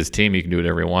it's his team. He can do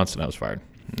whatever he wants, and I was fired.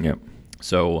 Yep.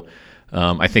 So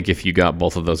I think if you got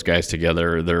both of those guys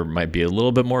together, there might be a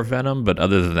little bit more venom, but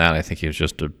other than that, I think it was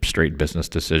just a straight business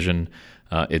decision.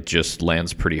 It just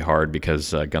lands pretty hard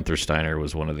because Gunther Steiner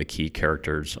was one of the key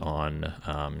characters on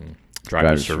Drive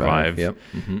to Survive. Yep.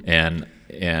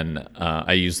 And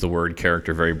I use the word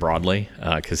character very broadly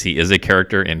because he is a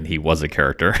character and he was a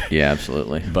character. Yeah,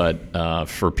 absolutely. But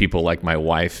for people like my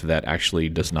wife that actually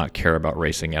does not care about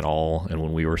racing at all, and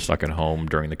when we were stuck at home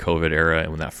during the COVID era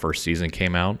and when that first season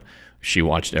came out, she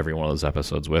watched every one of those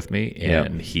episodes with me,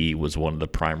 and he was one of the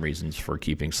prime reasons for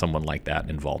keeping someone like that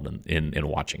involved in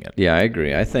watching it. Yeah, I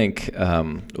agree. I think,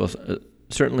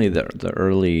 certainly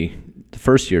the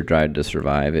first year Drive to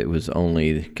Survive, it was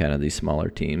only kind of these smaller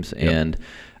teams, and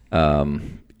that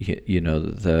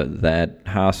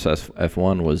Haas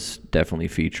F1 was definitely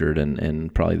featured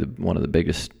and probably one of the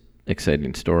biggest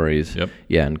exciting stories. Yep.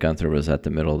 Yeah, and Gunther was at the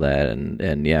middle of that,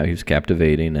 and yeah, he was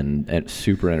captivating and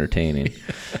super entertaining.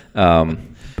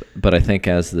 But I think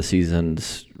as the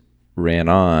seasons ran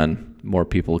on, more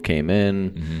people came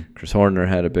in. Mm-hmm. Chris Horner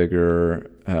had a bigger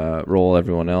role,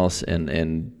 everyone else,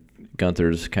 and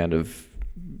Gunther's kind of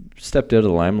stepped out of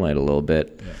the limelight a little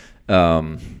bit.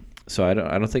 Yeah. So I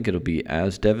don't think it'll be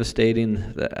as devastating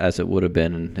as it would have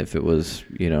been if it was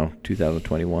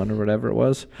 2021 or whatever it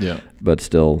was. Yeah. But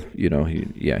still,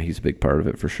 he's a big part of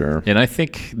it for sure. And I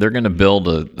think they're going to build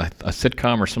a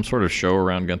sitcom or some sort of show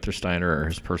around Gunther Steiner or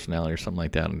his personality or something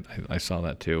like that. And I saw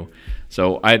that too.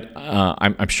 So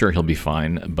I'm sure he'll be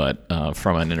fine. But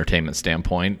from an entertainment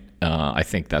standpoint, I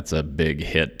think that's a big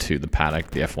hit to the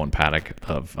paddock, the F1 paddock,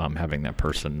 of having that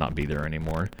person not be there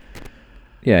anymore.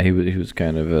 Yeah, he was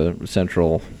kind of a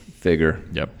central figure.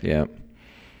 Yep. Yeah.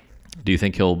 Do you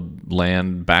think he'll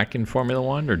land back in Formula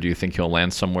One, or do you think he'll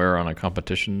land somewhere on a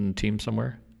competition team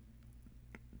somewhere?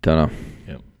 Don't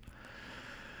know.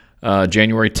 Yep.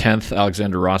 January 10th,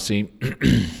 Alexander Rossi.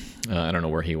 I don't know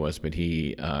where he was, but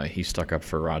he stuck up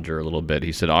for Roger a little bit.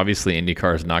 He said, obviously,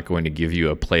 IndyCar is not going to give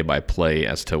you a play-by-play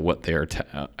as to what they are,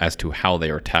 as to how they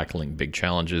are tackling big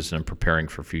challenges and preparing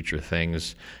for future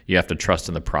things. You have to trust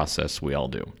in the process. We all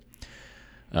do.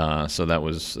 So that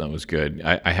was good.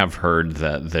 I have heard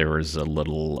that there is a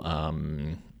little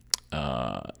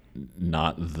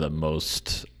not the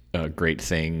most great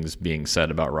things being said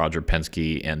about Roger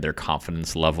Penske and their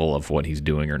confidence level of what he's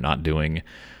doing or not doing.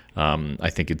 I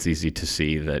think it's easy to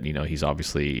see that he's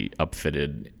obviously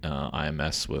upfitted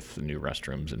IMS with new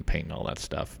restrooms and paint and all that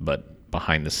stuff. But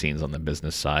behind the scenes on the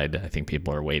business side, I think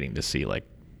people are waiting to see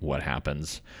what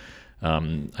happens.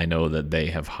 I know that they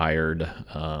have hired,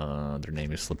 their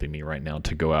name is slipping me right now,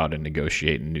 to go out and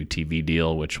negotiate a new TV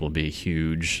deal, which will be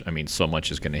huge. I mean, so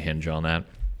much is going to hinge on that.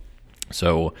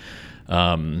 So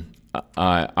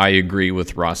I agree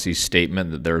with Rossi's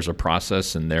statement that there's a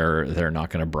process, and they're not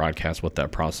going to broadcast what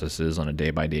that process is on a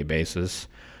day-by-day basis.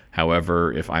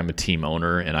 However, if I'm a team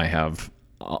owner and I have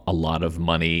a lot of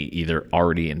money either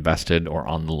already invested or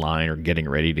on the line or getting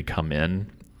ready to come in,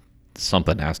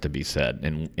 something has to be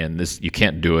said. And this, you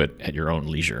can't do it at your own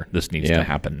leisure. This needs to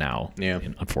happen now,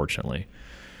 unfortunately.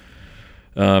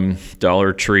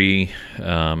 Dollar Tree,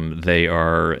 they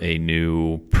are a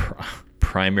new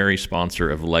primary sponsor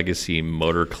of Legacy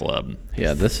Motor Club.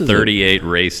 Yeah, this is 38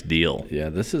 race deal. Yeah,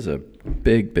 this is a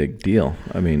big deal.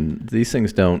 I mean, these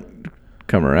things don't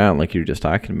come around like you were just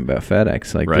talking about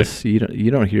FedEx. Like this, you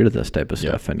don't hear this type of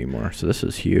stuff anymore. So this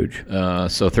is huge.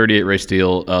 So 38 race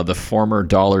deal. The former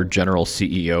Dollar General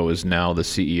CEO is now the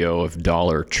CEO of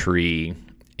Dollar Tree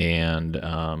and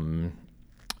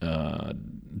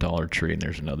Dollar Tree, and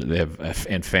there's another. They have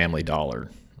and Family Dollar.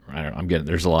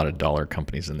 There's a lot of dollar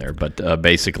companies in there, but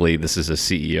basically this is a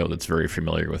CEO that's very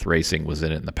familiar with racing, was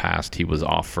in it in the past. He was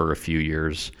off for a few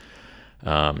years.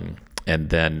 And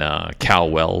then Cal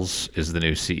Wells is the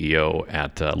new CEO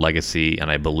at Legacy,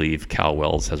 and I believe Cal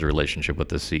Wells has a relationship with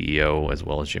the CEO as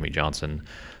well as Jimmy Johnson.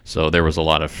 So there was a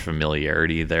lot of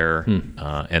familiarity there.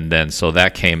 And then so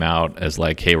that came out as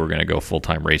like, hey, we're going to go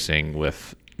full-time racing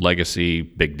with Legacy,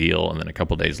 big deal. And then a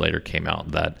couple days later came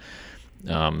out that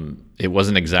it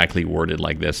wasn't exactly worded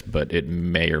like this, but it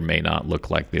may or may not look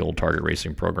like the old Target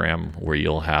Racing program where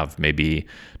you'll have maybe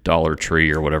Dollar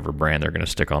Tree or whatever brand they're going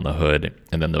to stick on the hood,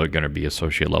 and then they're going to be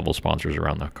associate level sponsors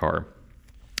around the car.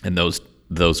 And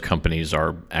those companies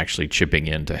are actually chipping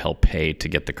in to help pay to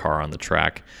get the car on the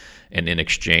track. And in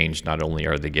exchange, not only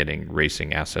are they getting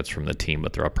racing assets from the team,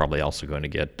 but they're probably also going to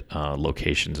get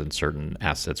locations and certain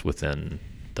assets within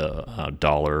the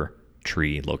Dollar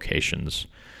Tree locations.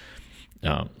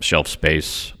 Shelf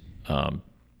space,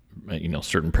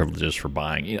 certain privileges for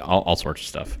buying, all sorts of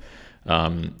stuff.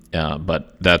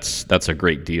 But that's a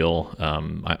great deal.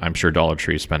 I'm sure Dollar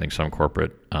Tree is spending some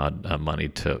corporate money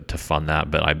to fund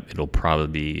that, but it'll probably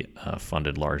be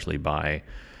funded largely by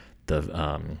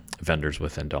the vendors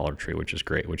within Dollar Tree, which is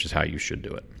great, which is how you should do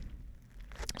it.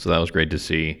 So that was great to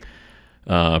see.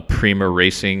 Prima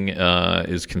Racing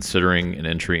is considering an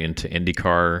entry into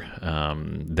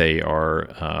IndyCar. They are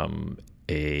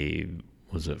a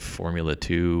Formula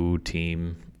 2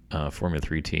 team, Formula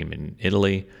 3 team in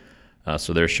Italy.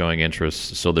 So they're showing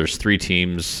interest. So there's 3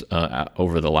 teams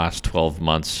over the last 12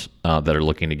 months that are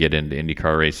looking to get into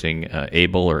IndyCar racing.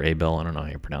 Abel, I don't know how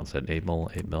you pronounce that. Abel.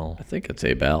 I think it's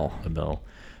Abel.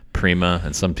 Prima,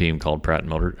 and some team called Pratt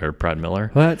Miller.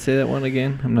 What? Say that one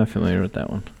again. I'm not familiar with that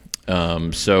one.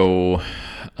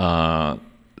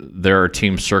 There are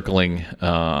teams circling.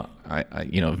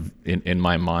 In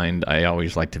my mind, I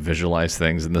always like to visualize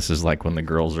things, and this is like when the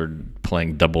girls are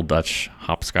playing double Dutch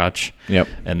hopscotch. Yep.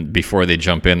 And before they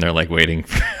jump in, they're like waiting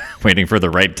for the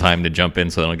right time to jump in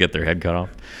so they don't get their head cut off.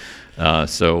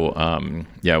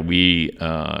 Yeah, we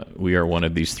are one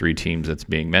of these 3 teams that's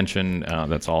being mentioned.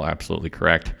 That's all absolutely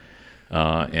correct.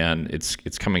 And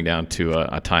it's coming down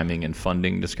to a timing and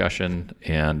funding discussion,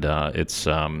 and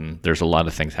there's a lot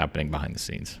of things happening behind the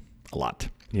scenes. A lot.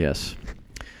 Yes.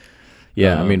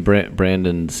 Yeah, I mean,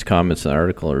 Brandon's comments in the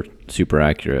article are super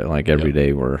accurate. Like every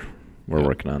day we're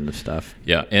working on this stuff.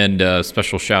 Yeah, and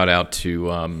special shout out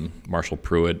to Marshall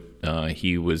Pruitt.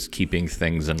 He was keeping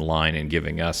things in line and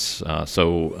giving us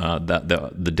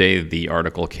that the day the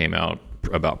article came out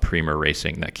about Prima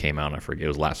Racing that came out, I forget, it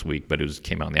was last week, but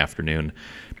came out in the afternoon.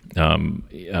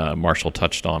 Marshall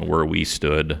touched on where we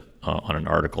stood on an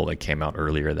article that came out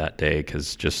earlier that day,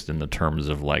 because just in the terms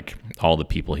of like all the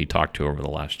people he talked to over the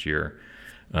last year,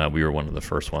 we were one of the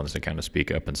first ones to kind of speak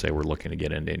up and say we're looking to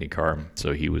get into IndyCar.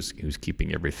 So he was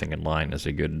keeping everything in line, as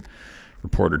a good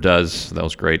reporter does. That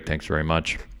was great. Thanks very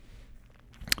much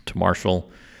to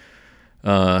Marshall.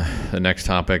 The next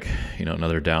topic,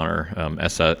 another downer.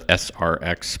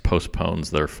 SRX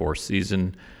postpones their 4th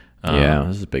season.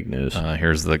 This is big news.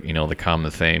 Here's the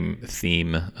common theme.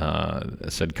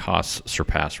 It said costs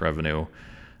surpass revenue.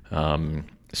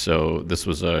 So this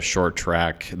was a short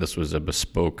track. This was a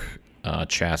bespoke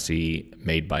chassis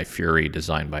made by Fury,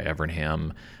 designed by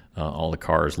Evernham. All the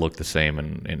cars looked the same,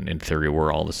 and in theory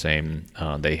were all the same.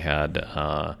 They had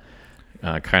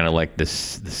kind of like the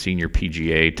senior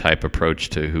PGA type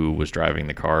approach to who was driving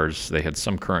the cars. They had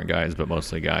some current guys, but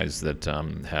mostly guys that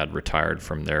had retired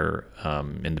from their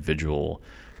individual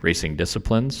racing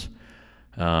disciplines.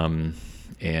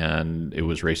 And it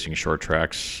was racing short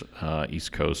tracks,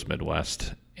 East Coast,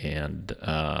 Midwest, and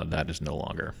that is no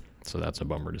longer. So that's a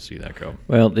bummer to see that go.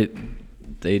 Well,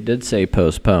 they did say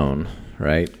postpone,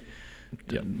 right?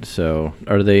 Yep. So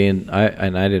are they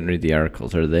I didn't read the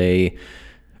articles. Are they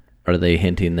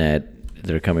hinting that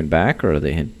they're coming back, or are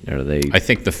they? I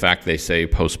think the fact they say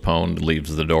postponed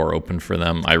leaves the door open for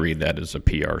them. I read that as a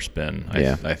PR spin.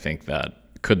 I think that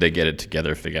could they get it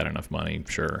together if they got enough money?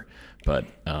 Sure, but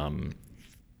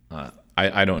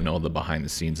I don't know the behind the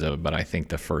scenes of it. But I think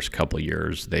the first couple of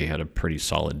years they had a pretty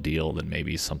solid deal. Then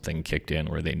maybe something kicked in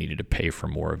where they needed to pay for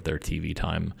more of their TV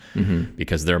time,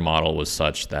 because their model was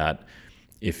such that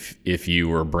if you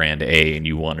were brand A and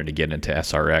you wanted to get into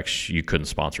SRX, you couldn't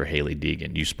sponsor Hailie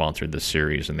Deegan. You sponsored the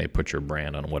series, and they put your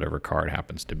brand on whatever car it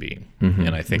happens to be.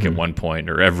 And I think at one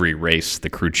point, or every race, the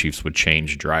crew chiefs would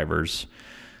change drivers.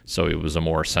 So it was a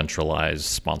more centralized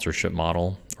sponsorship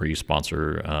model, where you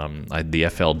sponsor the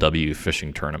FLW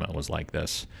fishing tournament was like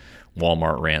this.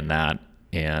 Walmart ran that,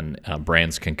 and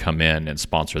brands can come in and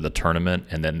sponsor the tournament,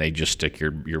 and then they just stick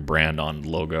your brand on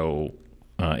logo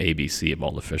ABC of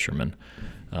all the fishermen.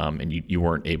 And you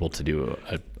weren't able to do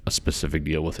a specific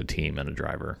deal with a team and a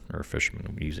driver or a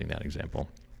fisherman, using that example.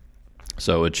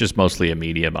 So it's just mostly a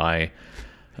media buy.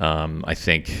 I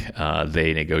think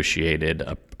they negotiated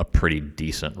a pretty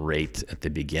decent rate at the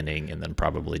beginning, and then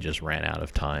probably just ran out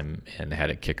of time and had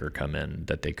a kicker come in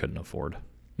that they couldn't afford.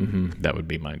 That would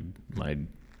be my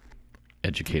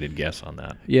educated guess on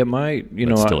that. Yeah,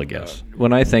 still a guess.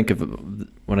 When I think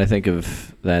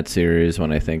of that series,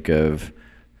 when I think of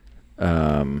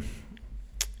Iraq,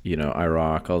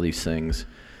 all these things.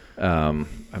 I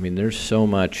mean, there's so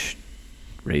much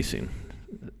racing,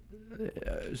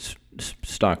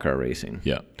 stock car racing.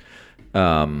 Yeah.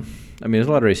 I mean, there's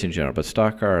a lot of racing in general, but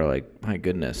stock car, like, my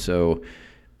goodness. So,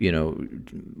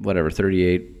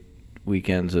 38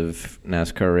 weekends of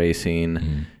NASCAR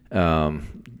racing.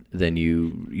 Then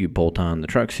you bolt on the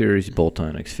Truck Series, you bolt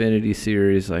on Xfinity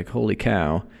Series, like, holy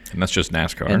cow. And that's just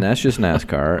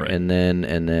NASCAR. Right. And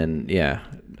then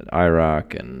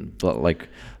IROC and, like,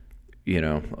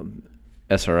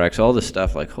 SRX, all this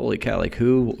stuff, like, holy cow, like,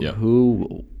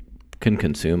 who can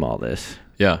consume all this?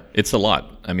 Yeah, it's a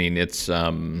lot. I mean, it's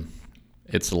a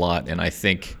lot, and I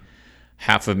think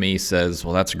half of me says,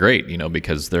 well, that's great,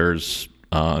 because there's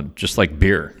just like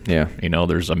beer. Yeah.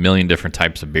 There's a million different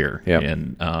types of beer. Yep.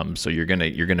 And so you're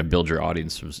gonna build your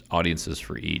audiences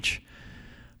for each.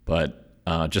 But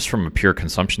just from a pure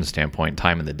consumption standpoint,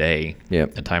 time in the day,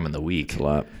 and time in the week,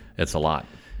 it's a lot.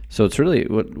 So it's really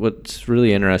what's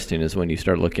really interesting is when you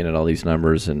start looking at all these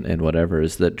numbers and whatever,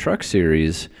 is that Truck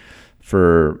Series,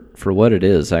 for what it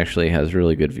is, actually has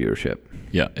really good viewership.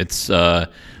 Yeah, it's their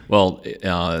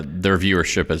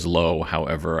viewership is low.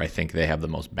 However, I think they have the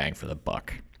most bang for the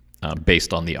buck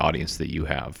based on the audience that you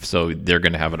have. So they're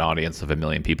going to have an audience of 1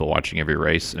 million people watching every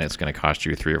race, and it's going to cost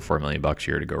you $3 or $4 million a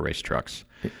year to go race trucks.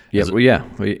 Exactly. Yeah,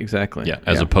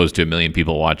 as opposed to 1 million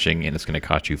people watching, and it's going to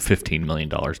cost you $15 million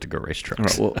to go race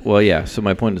trucks. Right, well, yeah. So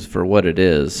my point is, for what it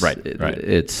is, right.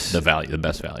 It's the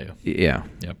best value. Yeah.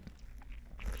 Yep.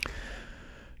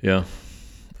 Yeah.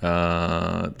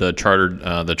 The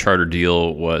charter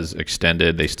deal was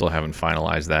extended. They still haven't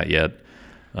finalized that yet.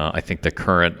 I think the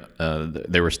current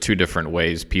there was two different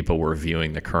ways people were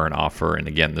viewing the current offer, and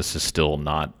again, this is still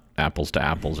not apples to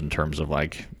apples in terms of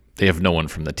like they have no one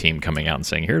from the team coming out and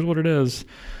saying here's what it is.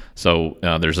 So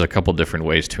there's a couple different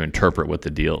ways to interpret what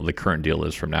the current deal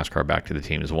is from NASCAR back to the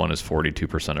teams. One is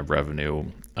 42% of revenue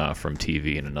from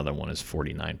TV, and another one is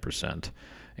 49%.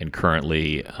 And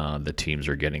currently, the teams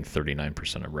are getting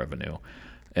 39% of revenue.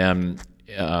 And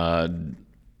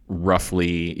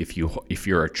roughly, if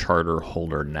you're a charter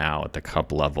holder now at the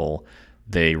Cup level,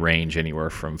 they range anywhere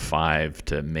from $5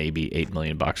 to maybe $8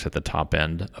 million at the top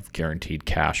end of guaranteed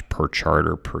cash per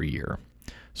charter per year.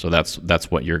 So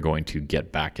that's what you're going to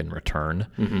get back in return.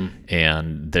 Mm-hmm.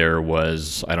 And there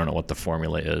was, I don't know what the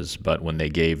formula is, but when they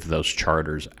gave those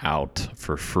charters out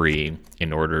for free,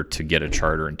 in order to get a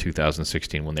charter in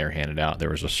 2016 when they were handed out, there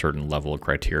was a certain level of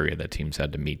criteria that teams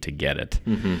had to meet to get it.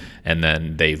 Mm-hmm. And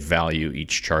then they value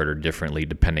each charter differently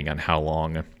depending on how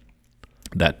long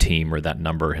that team or that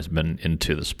number has been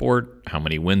into the sport, how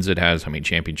many wins it has, how many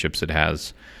championships it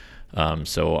has.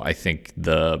 So I think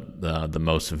the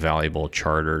most valuable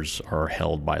charters are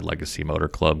held by Legacy Motor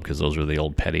Club because those are the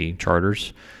old Petty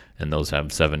charters, and those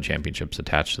have 7 championships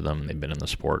attached to them. They've been in the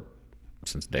sport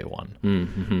since day one.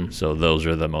 Mm-hmm. So those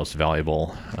are the most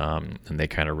valuable, and they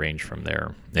kind of range from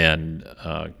there. And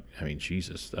I mean,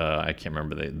 Jesus, I can't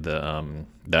remember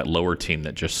that lower team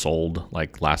that just sold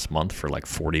like last month for like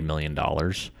 $40 million.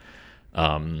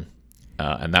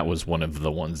 And that was one of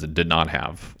the ones that did not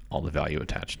have all the value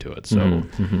attached to it. So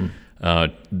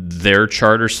their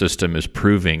charter system is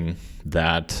proving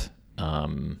that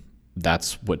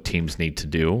that's what teams need to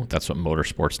do. That's what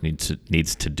motorsports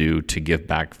needs to do to give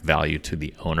back value to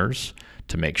the owners,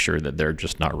 to make sure that they're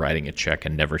just not writing a check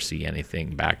and never see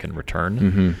anything back in return.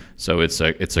 Mm-hmm. So it's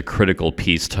a critical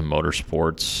piece to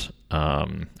motorsports. I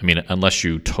mean, unless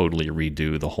you totally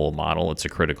redo the whole model, it's a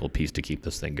critical piece to keep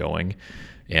this thing going.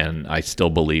 And I still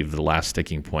believe the last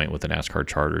sticking point with the NASCAR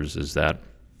charters is that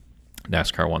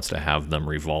NASCAR wants to have them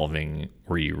revolving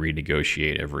where you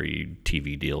renegotiate every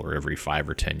TV deal or every 5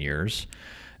 or 10 years,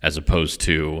 as opposed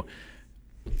to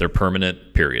they're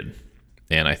permanent, period.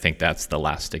 And I think that's the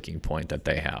last sticking point that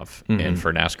they have. Mm-hmm. And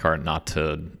for NASCAR not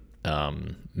to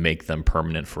make them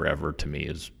permanent forever, to me,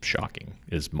 is shocking,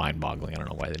 is mind-boggling. I don't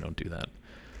know why they don't do that.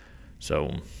 So,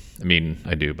 I mean,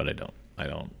 I do, but I don't.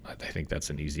 I think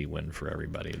that's an easy win for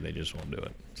everybody. They just won't do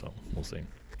it. So we'll see.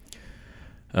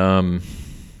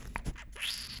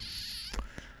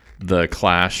 The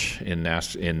Clash in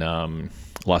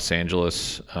Los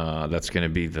Angeles, that's going to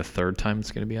be the third time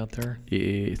it's going to be out there?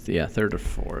 Yeah, third or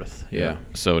fourth. Yeah.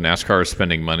 So NASCAR is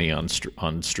spending money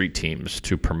on street teams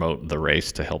to promote the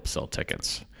race to help sell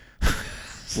tickets.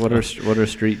 What are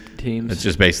street teams? It's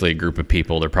just basically a group of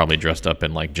people. They're probably dressed up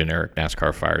in like generic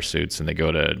NASCAR fire suits, and they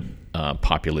go to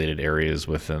populated areas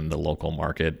within the local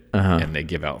market, and they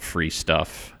give out free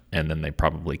stuff. And then they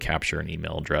probably capture an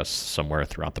email address somewhere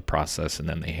throughout the process, and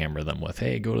then they hammer them with,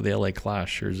 "Hey, go to the LA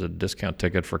Clash. Here's a discount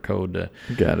ticket for code."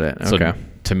 Got it. So okay.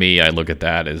 To me, I look at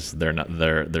that as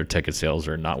their ticket sales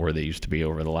are not where they used to be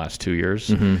over the last 2 years.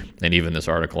 Mm-hmm. And even this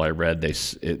article I read, they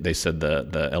said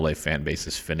the LA fan base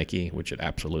is finicky, which it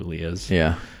absolutely is.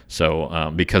 Yeah.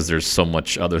 So because there's so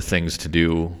much other things to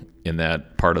do in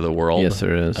that part of the world. Yes,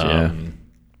 there is. Yeah.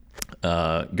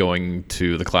 Going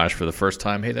to the Clash for the first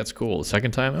time, hey, that's cool. The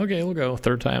second time, okay, we'll go.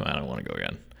 Third time, I don't want to go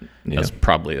again. Yeah. That's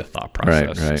probably the thought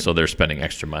process. Right. So they're spending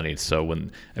extra money. So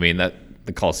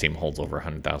the Coliseum holds over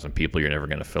 100,000 people, you're never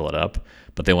going to fill it up,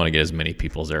 but they want to get as many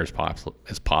people there as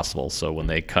possible. So when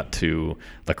they cut to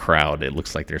the crowd, it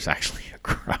looks like there's actually a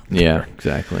crowd. Yeah, there.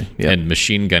 exactly. Yep. And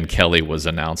Machine Gun Kelly was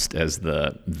announced as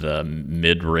the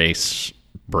mid-race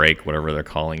break, whatever they're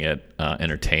calling it,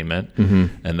 entertainment,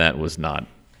 and that was not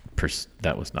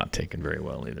taken very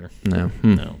well either. No.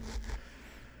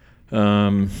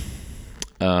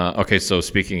 Okay, so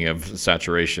speaking of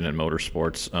saturation in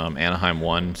motorsports, Anaheim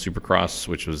won Supercross,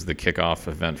 which was the kickoff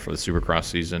event for the Supercross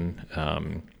season.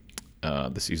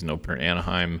 The season opener in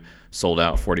Anaheim sold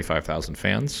out, 45,000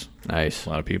 fans. Nice. A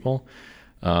lot of people.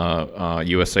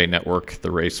 USA Network,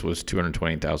 the race was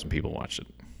 220,000 people watched it.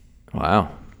 Wow.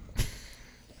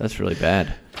 That's really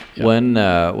bad. Yep. When?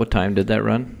 What time did that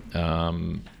run?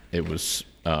 It was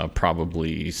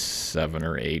probably 7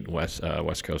 or 8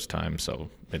 West Coast time, so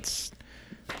it's.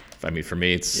 I mean, for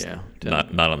me, it's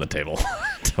not on the table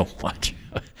to watch.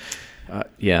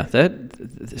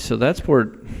 That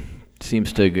sport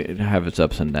seems to have its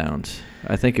ups and downs.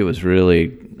 I think it was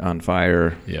really on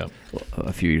fire. Yeah.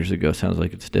 A few years ago. Sounds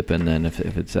like it's dipping. Then if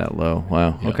it's that low,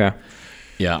 wow. Yeah. Okay.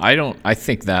 Yeah, I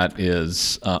think that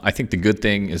is. I think the good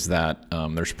thing is that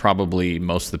there's probably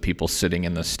most of the people sitting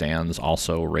in the stands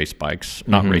also race bikes,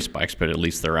 not race bikes, but at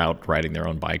least they're out riding their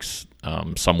own bikes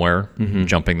somewhere,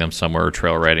 jumping them somewhere,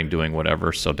 trail riding, doing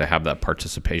whatever. So to have that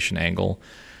participation angle,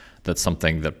 that's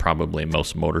something that probably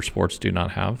most motorsports do not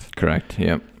have. Correct.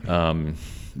 Yep.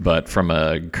 But from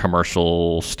a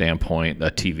commercial standpoint,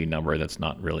 a TV number, that's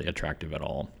not really attractive at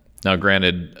all. Now,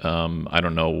 granted, I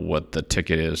don't know what the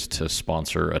ticket is to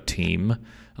sponsor a team,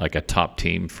 like a top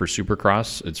team for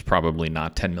Supercross. It's probably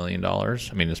not $10 million. I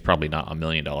mean, it's probably not $1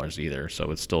 million either, so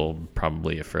it's still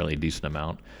probably a fairly decent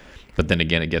amount. But then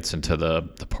again, it gets into the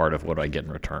part of what I get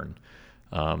in return.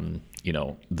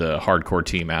 The hardcore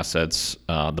team assets,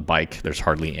 the bike, there's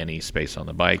hardly any space on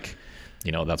the bike.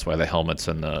 That's why the helmets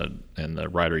and the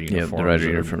rider uniforms. Yep, the rider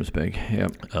uniform is big.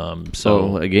 Yep.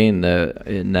 So again,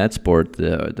 in that sport,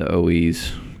 the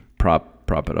OEs prop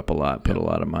it up a lot, put a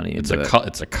lot of money into it.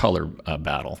 It's a color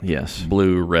battle. Yes.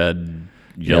 Blue, red,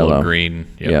 yellow. Green.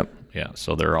 Yep. Yeah.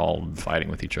 So they're all fighting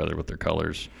with each other with their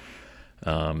colors.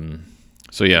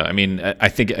 So yeah, I mean, I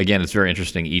think again, it's very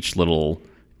interesting. Each little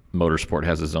motorsport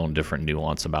has its own different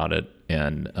nuance about it,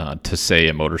 and to say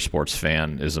a motorsports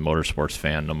fan is a motorsports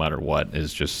fan no matter what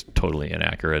is just totally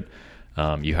inaccurate.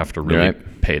 You have to really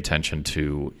pay attention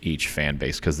to each fan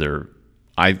base because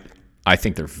I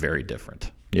think they're very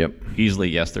different. Yep. Easily,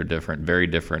 yes, they're different. Very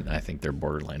different. I think they're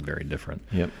borderline very different.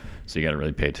 Yep. So you got to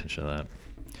really pay attention to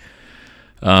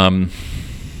that.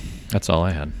 That's all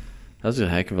I had. That was a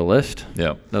heck of a list.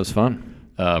 Yeah. That was fun.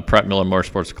 Pratt Miller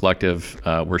Motorsports Collective,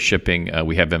 we're shipping.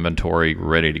 We have inventory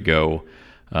ready to go.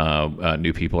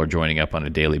 New people are joining up on a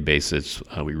daily basis.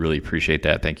 We really appreciate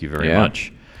that. Thank you very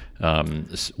much.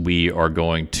 We are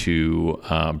going to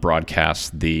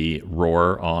broadcast the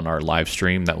Roar on our live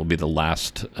stream. That will be the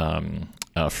last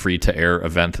free-to-air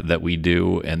event that we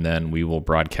do, and then we will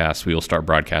start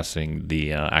broadcasting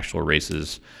the actual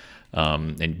races.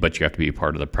 But you have to be a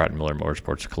part of the Pratt Miller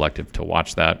Motorsports Collective to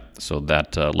watch that. So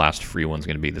that last free one's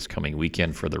going to be this coming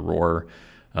weekend for the Roar.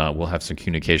 We'll have some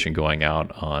communication going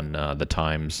out on the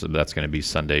times. That's going to be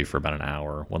Sunday for about an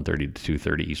hour, 1:30 to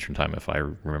 2:30 Eastern time, if I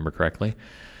remember correctly.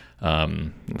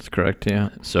 That's correct, yeah.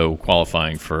 So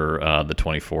qualifying for the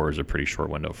 24 is a pretty short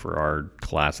window for our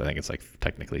class. I think it's like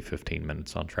technically 15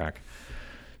 minutes on track.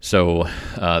 So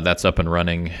that's up and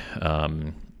running.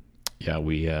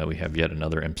 We have yet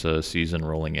another IMSA season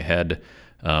rolling ahead.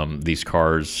 These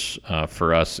cars,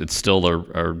 for us, it's still a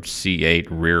C8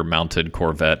 rear-mounted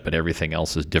Corvette, but everything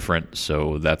else is different.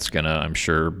 So that's going to, I'm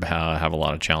sure, have a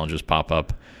lot of challenges pop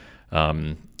up.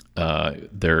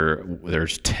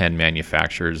 There's 10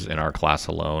 manufacturers in our class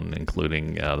alone,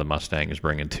 including the Mustang is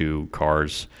bringing 2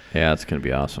 cars. Yeah, it's going to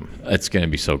be awesome. It's going to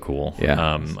be so cool.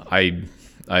 Yeah.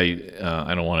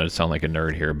 I don't want to sound like a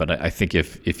nerd here, but I think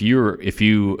if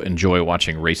you enjoy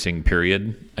watching racing,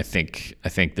 period, I think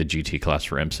the GT class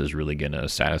for IMSA is really going to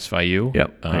satisfy you.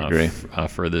 Yep, I agree.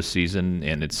 For this season,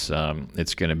 and it's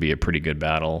going to be a pretty good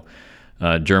battle.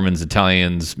 Germans,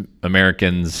 Italians,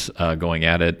 Americans going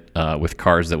at it with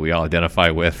cars that we all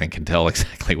identify with and can tell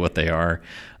exactly what they are.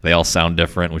 They all sound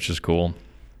different, which is cool.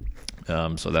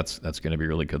 So that's going to be a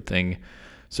really good thing.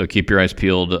 So keep your eyes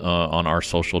peeled on our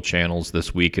social channels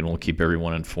this week, and we'll keep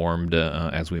everyone informed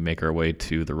as we make our way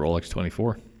to the Rolex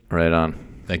 24. Right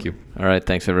on. Thank you. All right.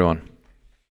 Thanks, everyone.